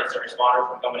 sure, incident responder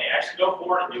from company X, go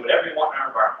forward and do whatever you want in our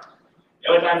environment.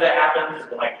 The only time that happens is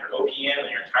when like you're OPM and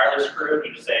you're entirely screwed,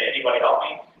 you just say, anybody help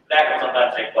me, that can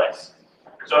sometimes take place.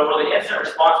 So for the incident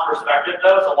response perspective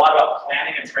though, it's a lot about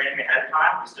planning and training ahead of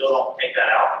time. We still don't take that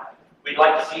out. We'd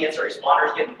like to see incident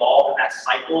responders get involved in that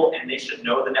cycle, and they should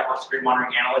know the network security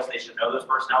monitoring analysts, they should know those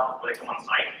personnel before they come on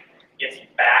site. It's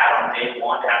bad on day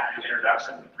one to have to do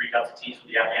introduction with 3 cups of tea with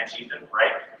the Afghan chieftain,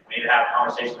 right? We need to have a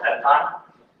conversation ahead of time.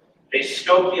 They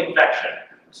scope the infection,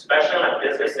 especially on a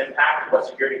business impact, what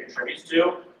security contributes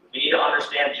to. We need to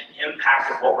understand the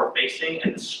impact of what we're facing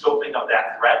and the scoping of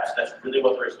that threat. So that's really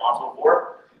what they're responsible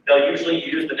for. They'll usually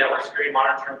use the network security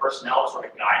monitoring personnel to sort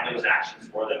of guide those actions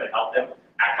for them and help them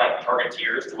act like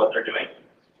targeteers to what they're doing.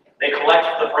 They collect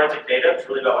the forensic data. It's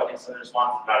really about what incident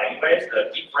response is about anyways.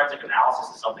 The deep forensic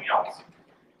analysis is something else.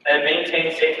 And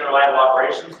maintain safe and reliable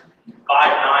operations. 5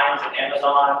 nines at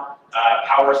Amazon.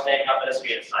 Power staying up at a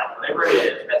SCADA site. Whatever it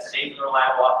is, that safe and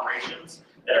reliable operations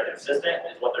that are consistent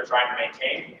is what they're trying to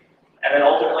maintain. And then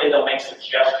ultimately, they'll make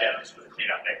suggestions for the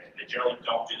cleanup. They generally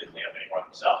don't do the cleanup anymore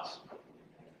themselves.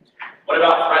 What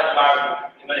about threat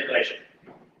environment manipulation?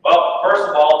 Well, first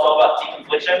of all, it's all about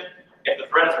deconfliction. If the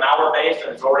threat is malware-based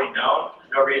and it's already known,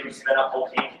 there's no reason to spin up a whole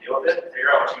team to deal with it.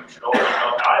 Figure out what you should already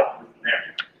know about it, and move from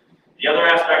there. The other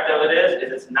aspect of it is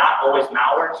it's not always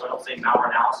malware, so I don't say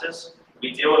malware analysis.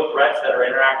 We deal with threats that are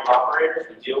interactive operators.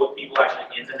 We deal with people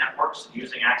actually in the networks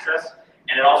using access.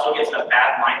 And it also gets in a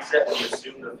bad mindset when you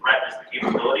assume the threat is the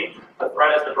capability. The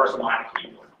threat is the person behind the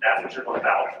keyboard. That's what you're going to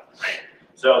battle with, right?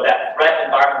 So that threat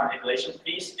environment manipulation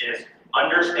piece is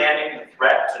understanding the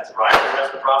threat to drive the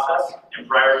rest of the process and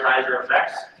prioritize your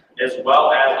effects, as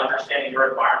well as understanding your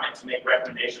environment to make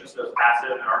recommendations to those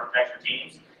passive and architecture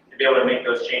teams to be able to make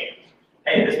those changes.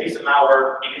 Hey, this piece of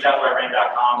malware,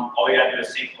 image.iran.com, all we got to do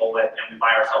is sinkhole it and we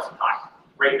buy ourselves some time.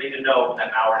 Great thing to know from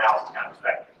that malware analysis kind of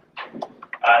perspective.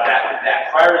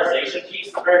 That prioritization piece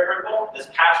is very critical. This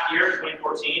past year,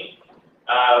 2014,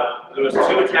 there was 2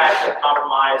 attacks that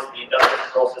compromised the industrial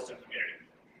control system community.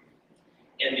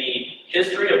 In the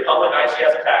history of public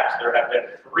ICS attacks, there have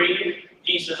been 3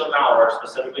 pieces of malware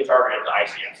specifically targeted to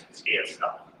ICS and SCADA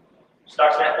stuff.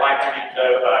 Stuxnet, BlackBerry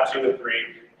 2 and 3,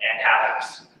 and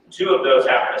Havocs. 2 of those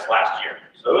happened this last year.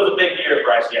 So it was a big year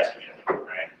for ICS community,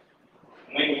 right?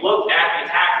 When we looked at the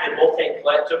attack, they both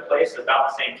took place at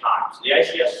about the same time. So the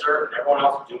ICS CERT and everyone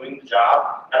else doing the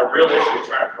job had a real issue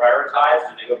trying to prioritize.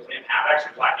 Did they go clean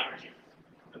Havocs or Black Energy?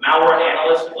 The malware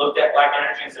analyst looked at Black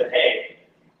Energy and said, hey,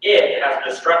 it has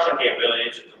destruction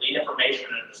capability to delete information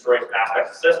and destroy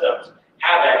aspects of systems.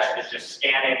 Havocs is just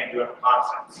scanning and doing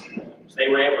reconnaissance. So they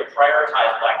were able to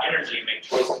prioritize Black Energy and make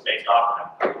choices based off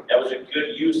of them. That was a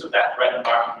good use of that threat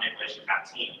environment manipulation kind of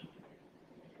team.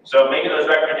 So making those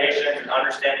recommendations and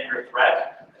understanding your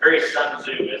threat, very Sun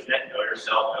Tzu, isn't it? Know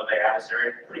yourself, know the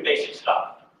adversary, pretty basic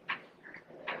stuff.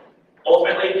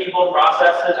 Ultimately, people and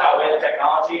processes outweigh the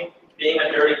technology. Being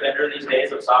a dirty vendor these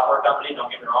days of a software company, don't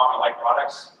get me wrong, I like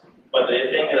products. But the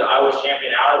thing that I always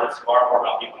champion out is it's far more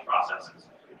about people and processes.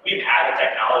 We've had the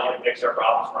technology to fix our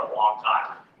problems for a long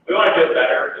time. We want to do it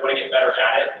better. We want to get better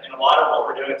at it. And a lot of what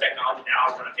we're doing with technology now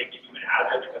is trying to take the human out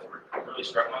of it because we're really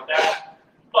struggling with that.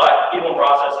 But people and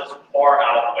processes far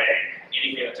out of the way.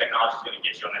 Anything that technology is going to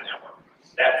get you on that network.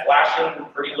 That flashing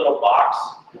pretty little box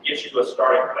gets you to a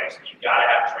starting place. You've got to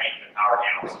have training and empowered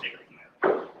analysts to take it from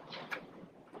there.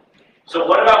 So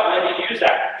what about when you use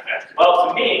that? Well,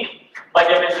 to me, like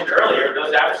I mentioned earlier,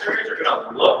 those adversaries are going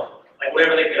to look like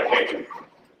whatever they get away with.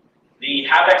 The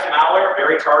Havocs malware,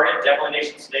 very targeted, definitely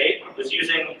nation state, was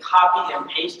using copy and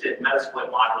pasted Metasploit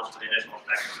modules for the initial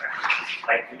inspection.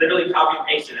 Like literally copy and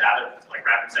pasted out of like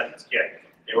rapid acceptance kit.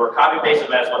 They were copy and pasted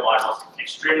Metasploit modules,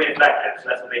 extremely effective, so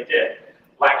that's what they did.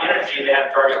 Black Energy, they had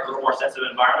to target a little more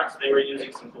sensitive environments, so they were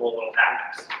using some cool little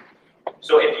tactics.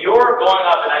 So if you're going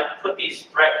up, and I put these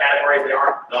threat categories, they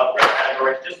aren't the threat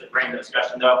categories, just to bring the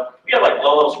discussion though. If you have like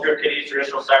low-level script kiddies,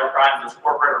 traditional cyber crimes, those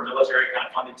corporate or military kind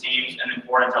of funded teams, and then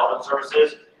foreign intelligence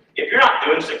services, if you're not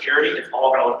doing security, it's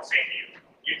all going to look the same to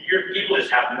you. Your people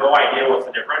just have no idea what's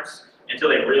the difference until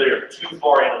they really are too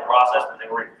far into the process that they've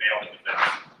already failed in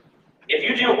defense. If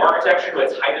you do architecture to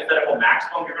its hypothetical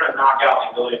maximum, you're going to knock out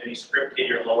the ability of any script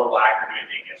kiddie or lower lag or do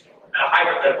anything against you at a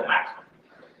hypothetical maximum.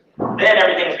 Then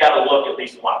everything's got to look at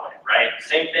least one way, right?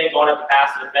 Same thing going up to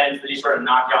passive defense, then you sort of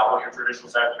knock out what your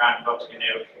traditional cyber crime folks can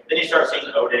do. Then you start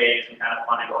seeing O-days and kind of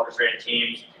funded orchestrated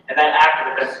teams, and that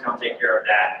active defense is going to take care of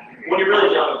that. When you're really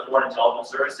dealing with foreign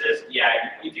intelligence services,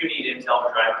 yeah, you do need intel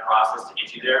to drive the process to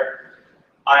get you there.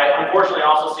 I unfortunately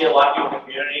also see a lot of people in the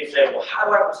community say, well, how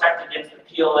do I protect against the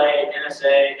PLA,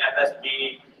 NSA,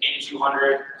 FSB,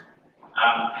 8200?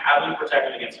 How do you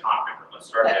protect it against conflict? Let's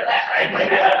start there, right?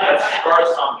 Let's start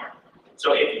somewhere.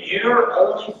 So if your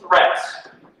only threats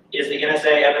is the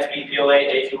NSA, FSB,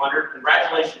 PLA, A200,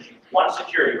 congratulations, you've won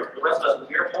security. But for the rest of us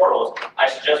mere mortals, I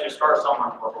suggest we start somewhere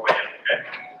and work our way in,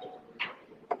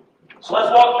 okay? So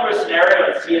let's walk through a scenario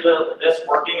and see this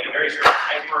working in a very sort of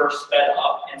hyper sped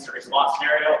up incident response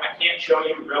scenario. I can't show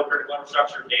you real critical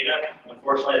infrastructure data.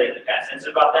 Unfortunately, they get kind of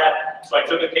sensitive about that. So I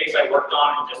took a case I worked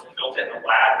on and just built it in the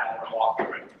lab, and we're going to walk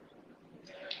through it.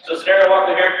 So scenario walk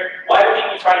through here. Why do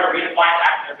people try to redefine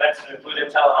active defense to include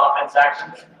intel and offense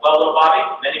actions? Well, little Bobby,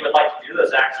 many would like to do those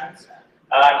actions.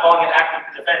 Calling it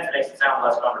active defense makes it sound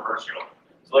less controversial.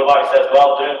 So little Bobby says,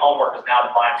 well, doing homework is now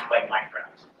defined as playing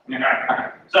Minecraft.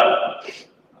 Alright, so,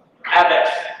 Havex.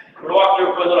 We're going to walk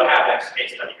through a quick little Havex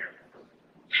case study here.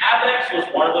 Havex was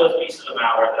one of those pieces of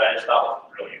malware that I just thought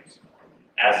was brilliant.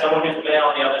 As someone who's been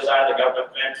on the other side of the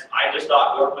government fence, I just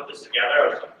thought we were put this together. I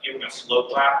was giving a slow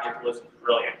clap. It was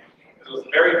brilliant. It was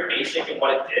very basic in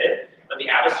what it did, but the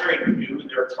adversary knew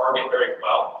their target very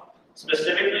well.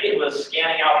 Specifically, it was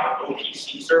scanning out for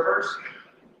OPC servers.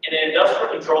 In an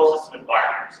industrial control system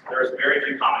environment, there is very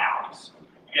few commonalities.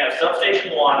 You have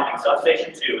substation 1 and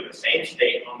substation 2 in the same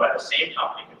state, owned by the same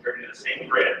company, contributing to the same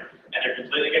grid, and they're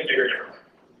completely configured differently.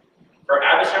 For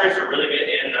adversaries to really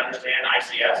get in and understand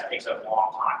ICS, it takes a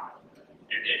long time.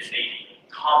 It's a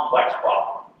complex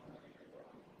problem.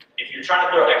 If you're trying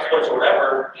to throw exploits or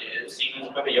whatever,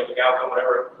 Siemens, Yokogawa,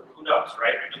 whatever, who knows,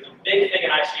 right? But the big thing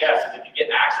in ICS is if you get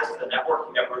access to the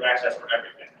network, you get root access for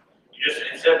everything. You just,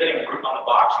 instead of getting root on the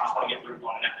box, you just want to get root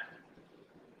on the network.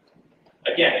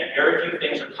 Again, very few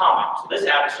things are common. So this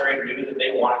adversary knew that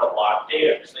they wanted a lot of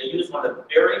data. So they used one of the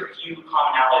very few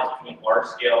commonalities between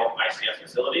large-scale ICS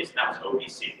facilities, and that was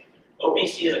OPC.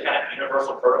 OPC is a kind of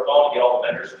universal protocol to get all the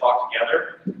vendors to talk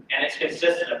together, and it's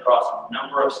consistent across a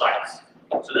number of sites.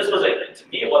 So this was to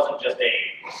me, it wasn't just an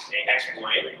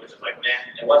exploit, which is like,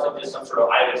 man, it wasn't just some sort of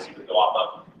IOC you could go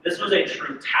off of. This was a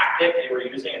true tactic. They were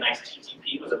using a nice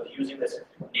TTP, was abusing this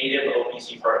native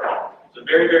OPC protocol. So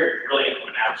very, very brilliant from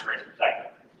an adversary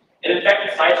perspective. It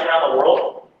infected sites around the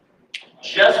world,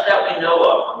 just that we know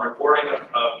of from reporting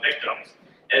of victims.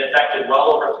 It infected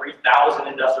well over 3,000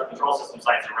 industrial control system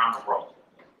sites around the world.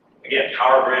 Again,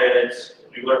 power grids,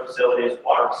 nuclear facilities,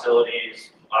 water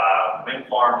facilities, wind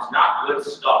farms, not good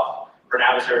stuff for an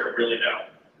adversary to really know.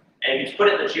 And if you put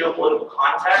it in the geopolitical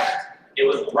context, it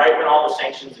was right when all the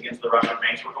sanctions against the Russian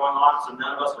banks were going on, so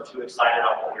none of us were too excited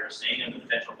about what we were seeing and the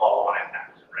potential follow-on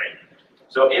impact, right?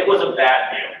 So it was a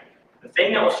bad deal. The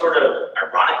thing that was sort of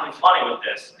ironically funny with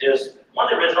this is one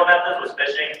of the original methods was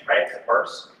phishing, right? It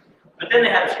works. But then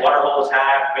they had this water hole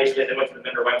attack. Basically, they went to the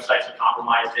vendor websites and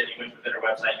compromised it. You went to the vendor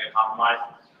website, you get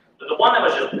compromised. But the one that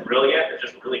was just brilliant, that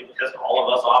just really pissed all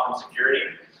of us off in security,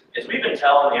 is we've been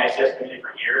telling the ICS community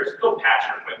for years, go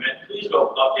patch your equipment. Please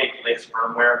go update the latest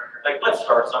firmware. Like, let's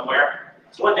start somewhere.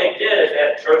 So what they did is they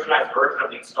had a Trojanized version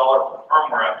of the installer for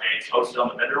firmware updates hosted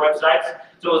on the vendor websites.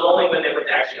 So it was only when they were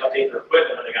to actually update their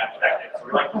equipment that they got infected. So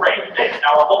we're like, great, thanks.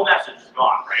 Now our whole message is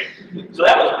gone, right? So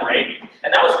that was great.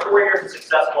 And that was 4 years of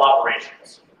successful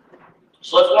operations.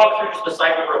 So let's walk through just the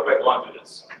cycle real quick along through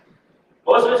this.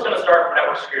 Most of it's going to start from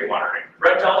network security monitoring.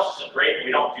 Threat intelligence is great.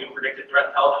 We don't do predictive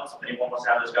threat intelligence. If anyone wants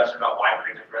to have a discussion about why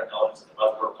predictive threat intelligence is the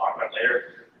buzzword, we'll talk about it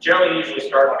later. Generally, you usually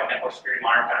start like a network security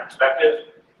monitoring kind of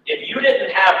perspective. If you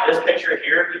didn't have this picture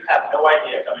here, you'd have no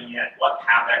idea coming in what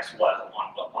Havex was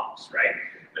on what box, right?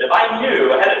 But if I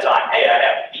knew ahead of time, hey, I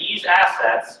have these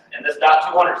assets in this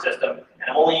 .200 system, and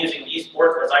I'm only using these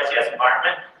ports for this ICS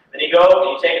environment, then you go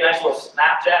and you take a nice little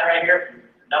Snapchat right here,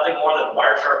 nothing more than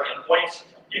Wireshark endpoints.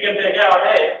 You can pick out,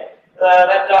 hey,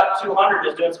 that .200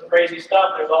 is doing some crazy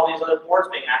stuff. There's all these other ports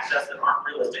being accessed that aren't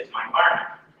realistic to my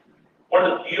environment. One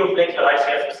of the beautiful things about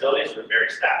ICS facilities is they're very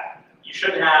static. You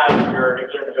shouldn't have your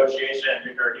nuclear negotiation,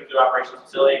 your nuclear operations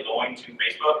facility going to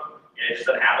Facebook. It just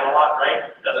doesn't happen a lot,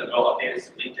 right? It doesn't go update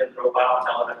its LinkedIn profile and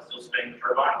tell it that it's still spinning the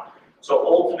turbine. So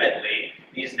ultimately,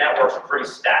 these networks are pretty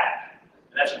static.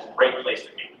 And that's a great place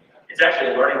to be. It's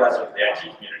actually a learning lesson for the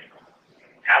IT community.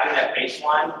 Having that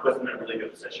baseline puts them in a really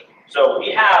good position. So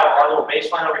we have our little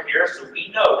baseline over here, so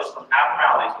we know just from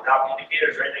abnormalities, without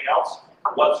indicators or anything else,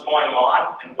 what's going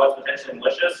on and what's potentially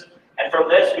malicious. And from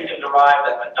this, we can derive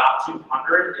that the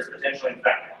 .200 is potentially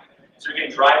infected. So we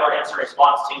can drive our incident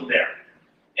response team there.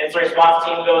 Incident response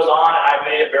team goes on, and I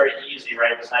made it very easy,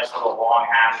 right? This nice little long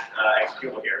hash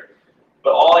executable here.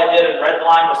 But all I did in red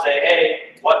line was say,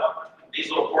 hey, these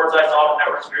little ports I saw from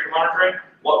network security monitoring,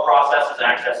 what process is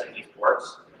accessing these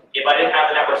ports? If I didn't have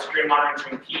the network security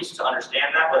monitoring piece to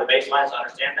understand that, or the baselines to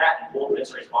understand that, and pull the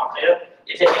incident response data,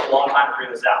 it takes me a long time to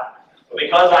figure this out. But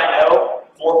because I know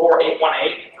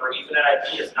 44818 for Ethernet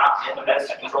IP is not in the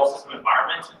medicine control system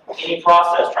environment. Any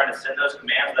process trying to send those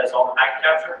commands that's all in packet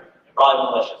capture, probably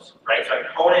malicious, right? So I can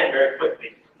hone in very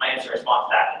quickly my instant response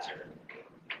tactics here.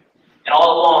 And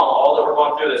all along, all that we're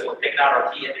going through this, we're picking out our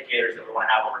key indicators that we want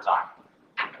to have over time.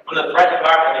 From the threat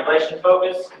environment manipulation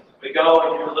focus, we go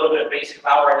and do a little bit of basic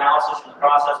malware analysis from the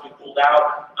process we pulled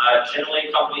out. Generally,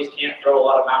 companies can't throw a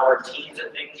lot of malware teams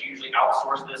at things. You usually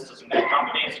outsource this to some big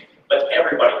companies, but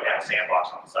everybody can have a sandbox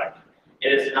on the site.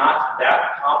 It is not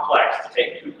that complex to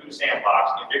take Cuckoo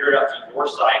Sandbox and figure it out to your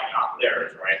site, not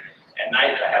theirs, right? And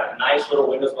have a nice little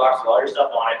Windows box with all your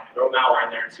stuff on it, throw malware in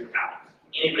there and see what happens.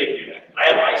 Anybody can do that. I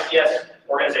have ICS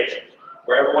organizations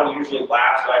where everyone usually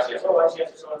laughs at ICS, oh,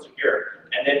 ICS is so insecure.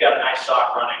 And they've got a nice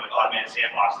SOC running with automated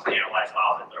sandboxes to analyze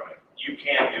files and throw it. You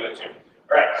can do it too.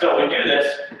 All right, so we do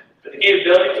this. With the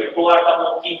capabilities, we pull out a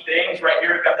couple of key things. Right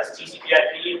here, we've got this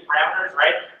TCP/IP parameters,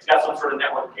 right? It's got some sort of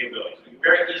network capabilities. We can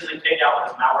very easily take out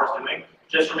what this malware is doing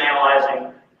just from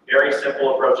analyzing very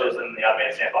simple approaches in the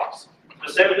automated sandbox.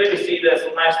 Specifically, we see this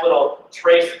nice little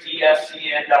trace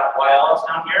dscn.yls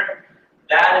down here.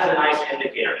 That is a nice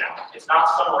indicator now. It's not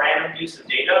some random piece of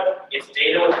data. It's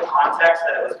data with the context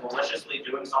that it was maliciously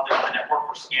doing something on the network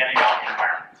for scanning out the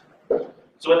environment.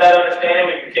 So with that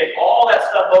understanding, we can kick all that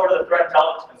stuff over to the threat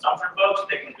intelligence consumption folks.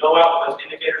 They can go out with those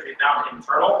indicators we found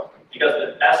internal, because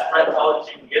the best threat intelligence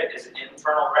you can get is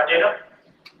internal threat data.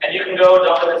 And you can go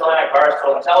dump it into antivirus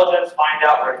total intelligence, find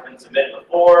out where it's been submitted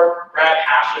before, grab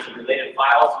hashes of related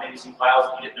files, maybe some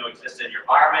files that you didn't know existed in your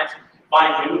environment,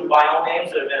 find new file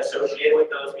names that have been associated with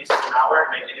those pieces of malware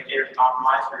to make indicators of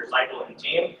compromise for your cycle and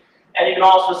team. And you can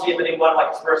also see if anyone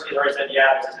like Kaspersky has already said,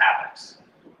 yeah, this is happening.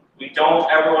 We don't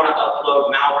ever want to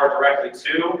upload malware directly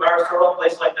to VirusTorrent, a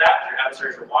place like that. If your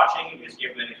adversaries are watching, you can just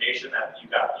give them an indication that you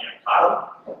got, caught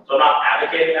them. So I'm not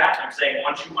advocating that. I'm saying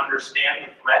once you understand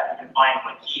the threat, you can find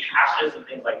like key hashes and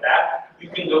things like that.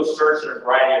 You can go search in a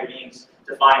variety of means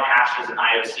to find hashes and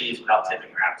IOCs without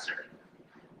tipping your adversary.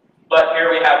 But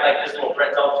here we have like this little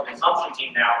threat intelligence consumption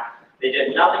team now. They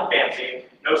did nothing fancy,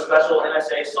 no special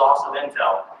NSA sauce of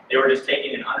intel. They were just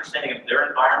taking an understanding of their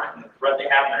environment and the threat they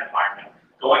have in their environment,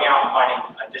 going out and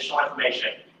finding additional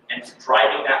information and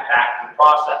driving that back through the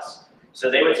process. So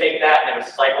they would take that and they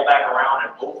would cycle back around,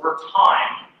 and over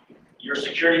time, your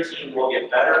security team will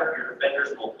get better, your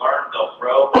defenders will learn, they'll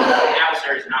grow. The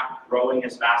adversary is not growing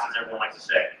as fast as everyone likes to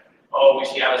say. Oh, we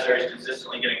see adversaries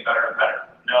consistently getting better and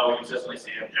better. No, we consistently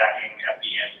see them jacking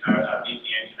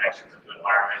VPN connections into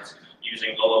environments,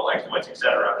 using low-level exploits,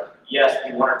 etc. Yes,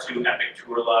 the one or two epic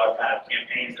Turla kind of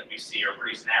campaigns that we see are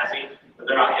pretty snazzy, but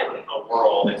they're not hitting the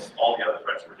world. It's all the other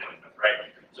threats we're dealing with,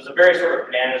 right? So it's a very sort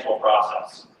of manageable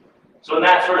process. So in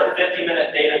that sort of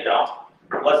 50-minute data dump,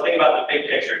 let's think about the big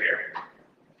picture here.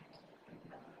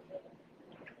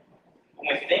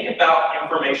 When we think about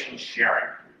information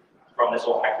sharing from this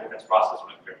whole hack defense process,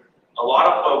 a lot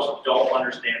of folks don't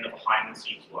understand the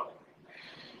behind-the-scenes look.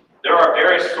 There are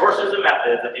various sources and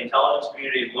methods that the intelligence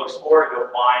community looks for to go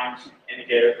find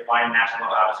indicators, to find national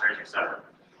adversaries, etc.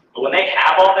 But when they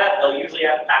have all that, they'll usually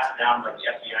have to pass it down like the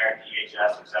FBI or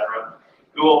DHS, etc.,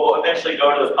 who will eventually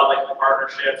go to those public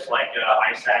partnerships like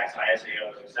ISACs,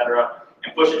 ISAOs, etc.,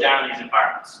 and push it down in these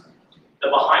environments. The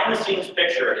behind-the-scenes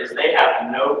picture is they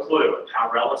have no clue how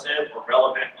relative or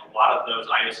relevant a lot of those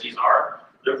IOCs are.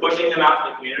 They're pushing them out to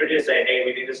the community to say, hey,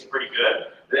 we think this is pretty good.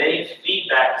 But they need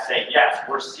feedback to say, yes,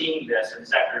 we're seeing this in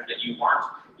sectors that you aren't.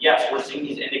 Yes, we're seeing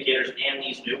these indicators and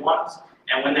these new ones.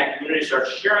 And when that community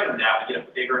starts sharing that, we get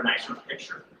a bigger, nicer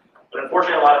picture. But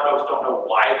unfortunately, a lot of folks don't know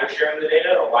why they're sharing the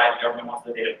data or why the government wants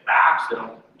the data back, so they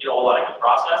don't get a whole lot of good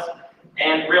process.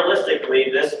 And realistically,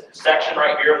 this section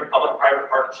right here of the public-private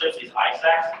partnerships, these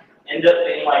ISACs, end up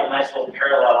being like a nice little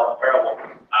parallel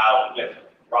with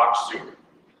rock soup.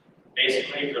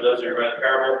 Basically, for those of you who read the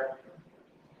parable,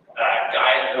 a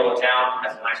guy in the middle of town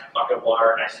has a nice bucket of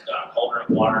water, a nice cauldron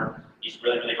of water. He's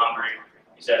really, really hungry.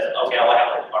 He says, okay, I'll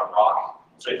have a rock.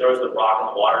 So he throws the rock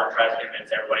in the water and tries to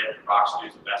convince everybody that the rock stew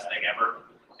is the best thing ever.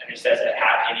 And he says that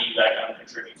have any of you guys come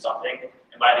contribute something.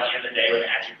 And by the end of the day, when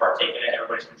they actually partake in it,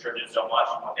 everybody's contributed so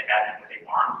much from what they had and what they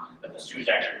farmed that the stew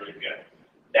is actually really good.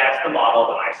 That's the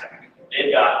model of an ISAC.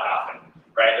 They've got nothing.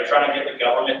 Right? They're trying to get the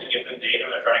government to give them data,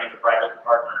 they're trying to get the private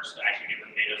partners to actually give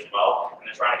them data as well, and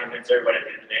they're trying to convince everybody at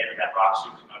the end of the day that that rock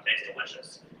soup is going to taste delicious.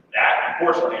 That,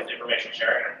 unfortunately, is information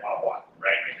sharing at 101,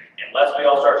 right? Unless we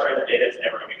all start sharing the data, it's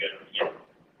never going to be good to begin with.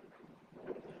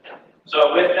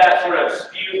 So with that sort of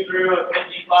spew through of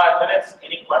 55 minutes,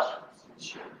 any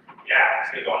questions? Yeah,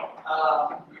 let's get going.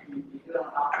 You go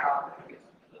on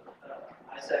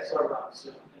ISAC server,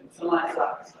 and some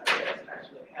ISACs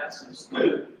actually have some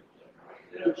stew.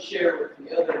 don't share with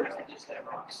the others that just have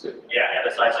rock soup. Yeah,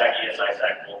 SISAC,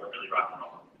 ESISAC, both are really rock and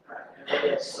roll. Right,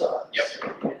 and that sucks.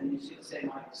 Yep. And you see the same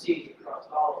IPCs across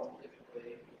all of them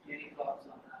typically. Any thoughts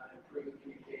on how to improve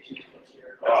communications with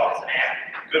share? Oh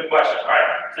man, good question. All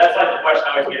right, so that's like the question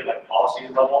I always get at like policy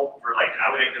level for like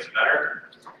how do we make this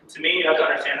better. To me, you have to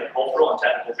understand the cultural and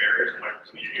technical barriers in whatever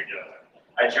community you're dealing with.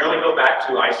 I generally go back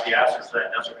to ICS, or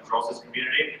the Industrial Control System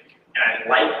community, and I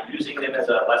like using them as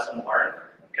a lesson learned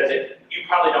because you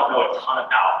probably don't know a ton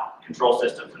about control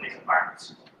systems in these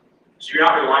environments. So you're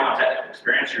not relying on technical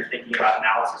experience, you're thinking about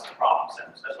analysis and problem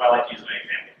sets. That's why I like to use an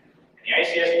example. In the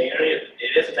ICS community,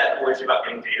 it is a technical issue about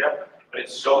getting data, but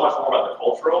it's so much more about the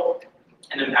cultural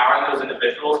and empowering those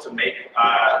individuals to make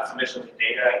submissions of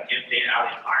data and give data out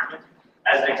of the environment.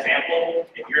 As an example,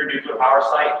 if your nuclear power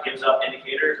site gives up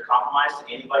indicators of compromise to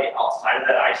anybody outside of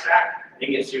that ISAC, they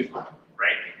get sued for them,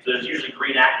 right? So there's usually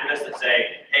green activists that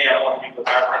say, hey, I don't want the nuclear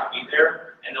power plant to be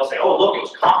there. And they'll say, oh, look, it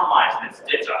was compromised, and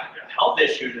it's a health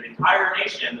issue to the entire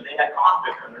nation that they had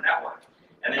conflict in their network.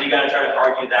 And then you got to try to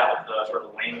argue that with the sort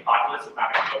of lame populace. It's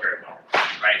not going to go very well,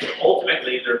 right? So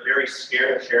ultimately, they're very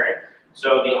scared of sharing.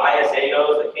 So the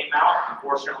ISAOs that came out,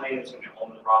 unfortunately, it's going to be a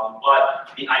whole other problem, but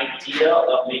the idea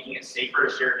of making it safer to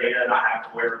share data, not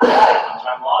having to worry about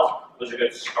sunshine laws, was a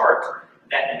good start.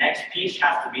 That next piece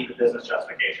has to be the business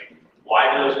justification.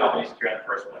 Why do those companies care in the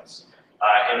first place?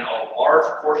 In a large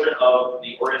portion of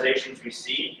the organizations we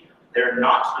see, they're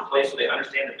not to the place where they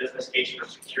understand the business case for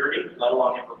security, let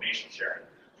alone information sharing.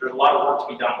 There's a lot of work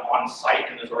to be done on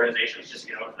site in those organizations just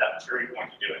to get over to that maturity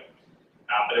point to do it.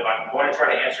 But if I'm going to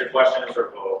try to answer your question in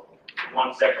sort of a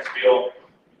 1 second spiel,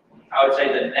 I would say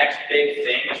the next big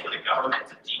thing is for the government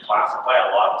to declassify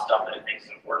a lot of the stuff that it thinks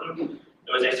is important.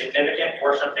 There was a significant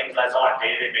portion of things that I saw on a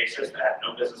day-to-day basis that had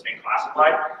no business being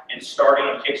classified, and starting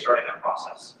and kickstarting that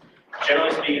process.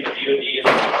 Generally speaking, the DoD is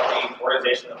the only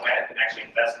organization on the planet that can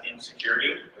actually invest in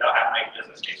security without having to make a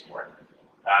business case for it.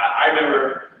 I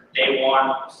remember day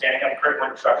one, standing up a critical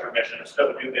infrastructure mission, a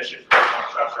scope of new mission for critical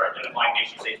infrastructure, identifying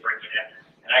nation states breaking in,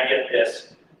 and I get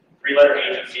this 3-letter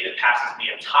agency that passes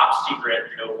me a top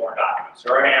secret no foreign document.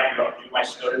 So here I am, I'm going to do my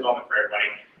SCOTUS moment for everybody.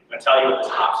 I'm going to tell you what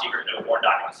the top secret no foreign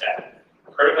document said.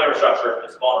 Critical infrastructure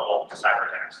is vulnerable to cyber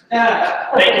attacks.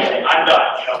 Thank you, I'm done.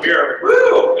 You know,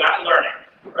 we're not learning,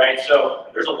 right? So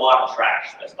there's a lot of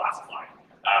trash that's classified.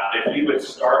 If we would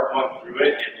start going through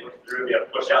it and look through, we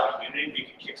have push out the community, we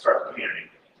can kickstart the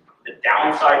community. The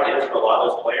downside is for a lot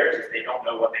of those players is they don't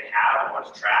know what they have and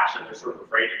what's trash, and they're sort of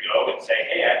afraid to go and say,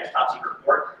 hey, I have this top secret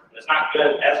report, and it's not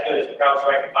good as the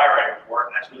CrowdStrike and FireEye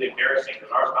report, and that's really embarrassing because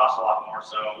ours costs a lot more,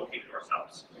 so we'll keep it to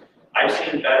ourselves. I've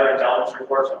seen better intelligence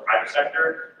reports in the private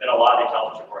sector than a lot of the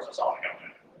intelligence reports I saw in the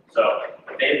government. So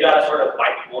they've got to sort of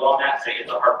bite the bullet on that, say it's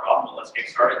a hard problem, but let's get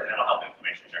started, and that'll help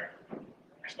information sharing.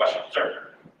 Next question,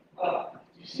 sir. Do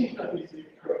you see companies doing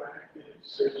proactive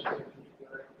searches of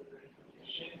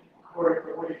information?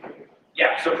 Or what do you think?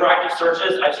 Yeah, so proactive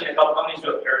searches, I've seen a couple companies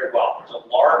do it very well. There's a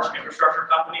large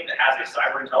infrastructure company that has a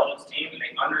cyber intelligence team, and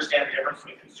they understand the difference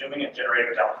between consuming and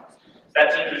generating intelligence.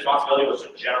 That team's responsibility was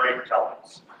to generate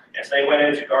intelligence. And so they went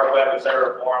into dark web,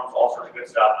 etc., forums, all sorts of good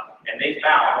stuff, and they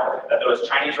found that there was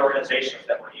Chinese organizations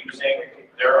that were using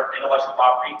their intellectual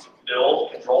property to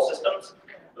build control systems.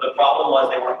 But the problem was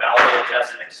they weren't validated,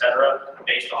 tested, etc.,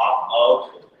 based off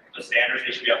of the standards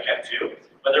they should be kept to,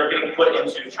 but they were getting put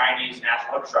into Chinese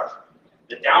national infrastructure.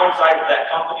 The downside of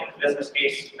that company, the business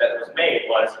case that was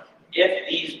made was, if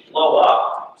these blow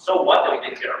up, so what that we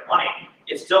didn't get our money?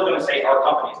 It's still going to say our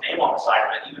company's name on the side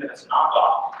of it, even if it's a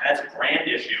knockoff, and that's a brand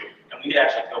issue, and we could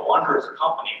actually go under as a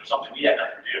company for something we had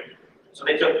nothing to do. So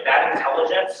they took that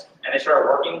intelligence, and they started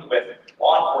working with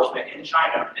law enforcement in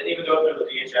China. Didn't even go through the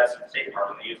DHS and State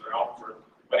Department, they used their own sort of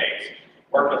ways.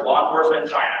 Worked with law enforcement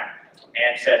in China,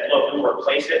 and said, look, we'll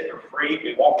replace it for free.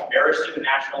 We won't embarrass you in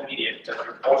national media because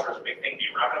your culture is a big thing to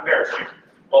you. We're not going to embarrass you.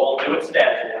 What we'll do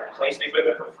instead is we'll replace the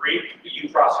equipment for free, but you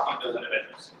prosecute those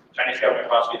individuals. Chinese government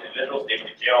prosecuted individuals, they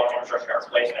went to jail, infrastructure got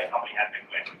replaced, and that company had a big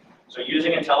win. So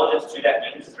using intelligence to that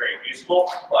means is very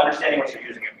useful, but understanding what you're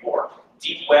using it for.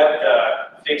 Deep web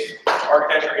to fix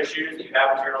architecture issues that you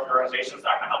have with your own organization is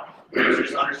not going to help you. So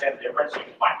just understand the difference, you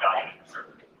can find value in it. Sure.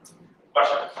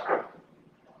 Questions?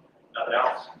 Nothing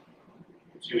else?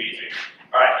 Too easy.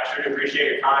 All right, I sure do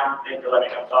appreciate your time. Thank you for letting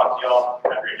me come talk to y'all.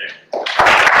 Have a great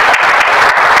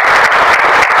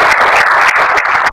day.